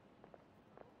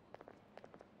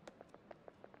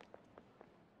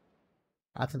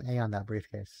 That's an A on that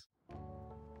briefcase.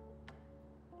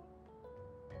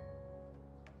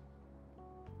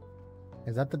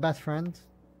 Is that the best friend?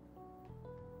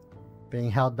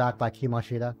 Being held back by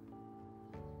Kamoshida?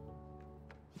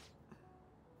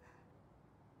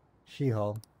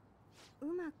 Shiho.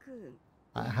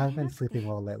 I haven't been sleeping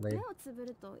well lately.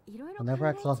 Whenever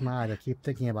I close my eyes, I keep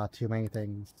thinking about too many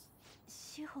things.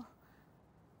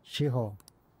 Shiho.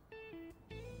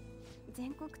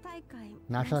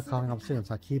 National coming up soon,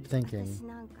 so I keep thinking.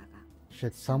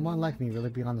 Should someone like me really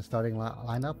be on the starting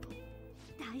lineup?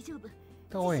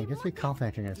 Don't worry, just be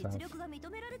confident in yourself.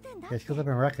 Your skills have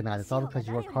been recognized, it's all because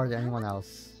you work harder than anyone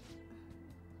else.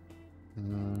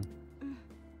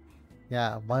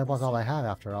 Yeah, volleyball's all I have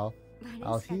after all.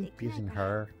 I was using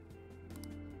her.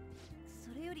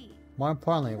 More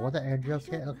importantly, was the air drills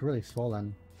get look really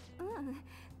swollen?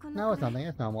 No, it's nothing,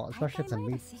 it's normal, especially if the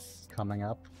meet's coming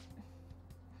up.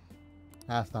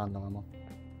 That's not normal.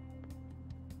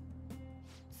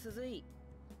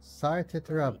 Sorry to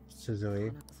interrupt,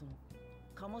 Suzui.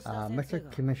 Mr.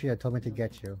 Kamoshida told me to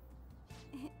get you.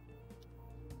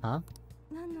 Huh?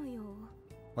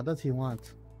 What does he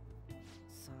want?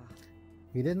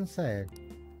 He didn't say.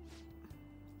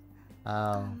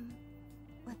 Oh.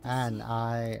 And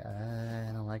I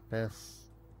don't like this.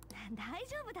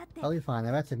 I'll be fine.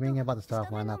 I bet you're being about to start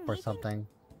off lineup or something.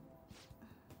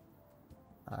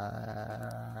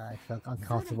 I felt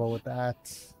uncomfortable with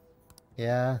that.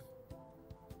 Yeah.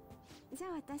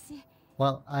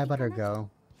 Well, I better go.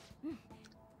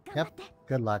 Yep,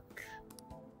 good luck.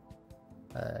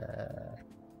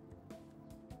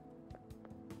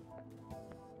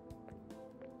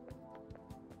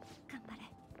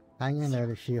 Hang in there,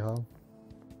 Shiho.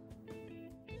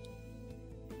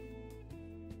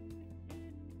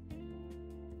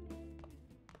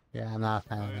 Yeah, I'm not a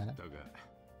fan of that.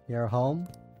 You're home?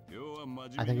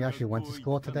 I think you actually went to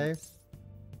school today?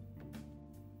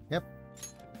 Yep.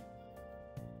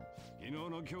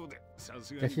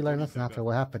 Guess you learned lesson after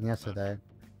what happened yesterday.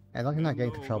 As long as you're not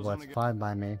getting into trouble, it's fine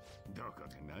by me.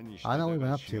 I know what we've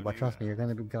been up to, but trust me, you're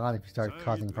gonna be gone if you start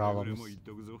causing problems.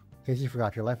 In case you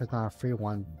forgot, your life is not a free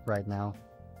one right now.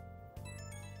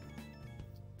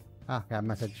 Ah, got a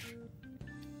message.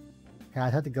 Yeah, I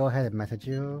had to go ahead and message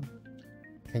you.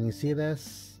 Can you see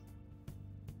this?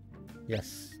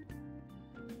 Yes.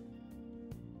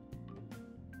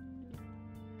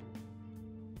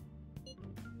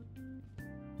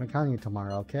 I'm counting you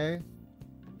tomorrow, okay?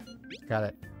 Got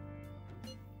it.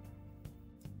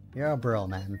 You're a bro,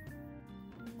 man.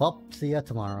 Well, see ya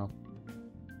tomorrow.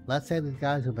 Let's say the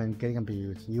guys who've been getting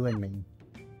abused, you and me.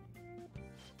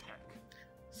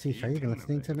 See, are you even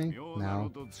listening to me?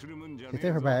 No. You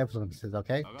stay for bad influences,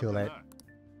 okay? Too late.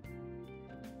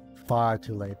 Far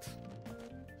too late.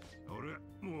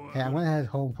 Hey, I'm gonna head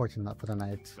home for the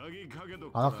night.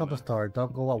 I'll lock up the store,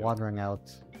 don't go out wandering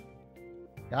out.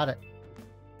 Got it.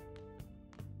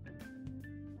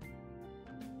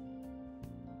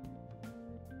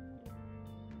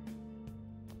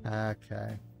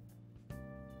 Okay.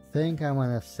 Think I'm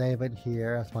gonna save it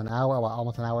here. It's 1 hour, well,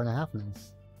 almost an hour and a half now.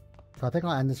 So I think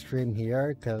I'll end the stream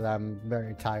here because I'm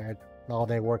very tired all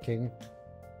day working.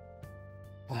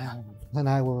 And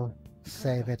I will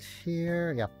save it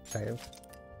here. Yep, save.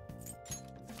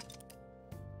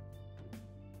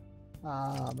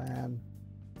 Ah, man.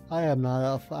 I am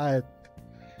not. I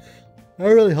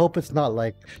really hope it's not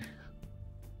like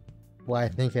what I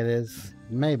think it is.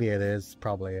 Maybe it is.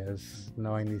 Probably is.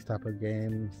 Knowing these type of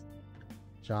games,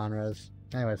 genres.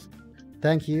 Anyways,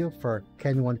 thank you for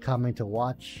anyone coming to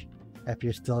watch. If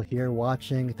you're still here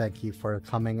watching, thank you for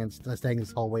coming and staying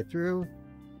this whole way through.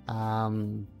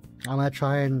 I'm gonna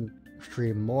try and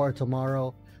stream more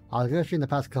tomorrow. I was gonna stream the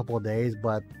past couple of days,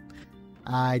 but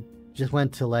I just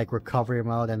went to like recovery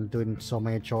mode and doing so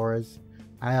many chores.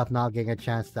 I have not getting a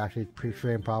chance to actually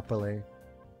pre-stream properly.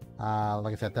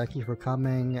 Like I said, thank you for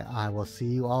coming. I will see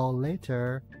you all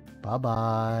later. Bye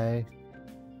bye.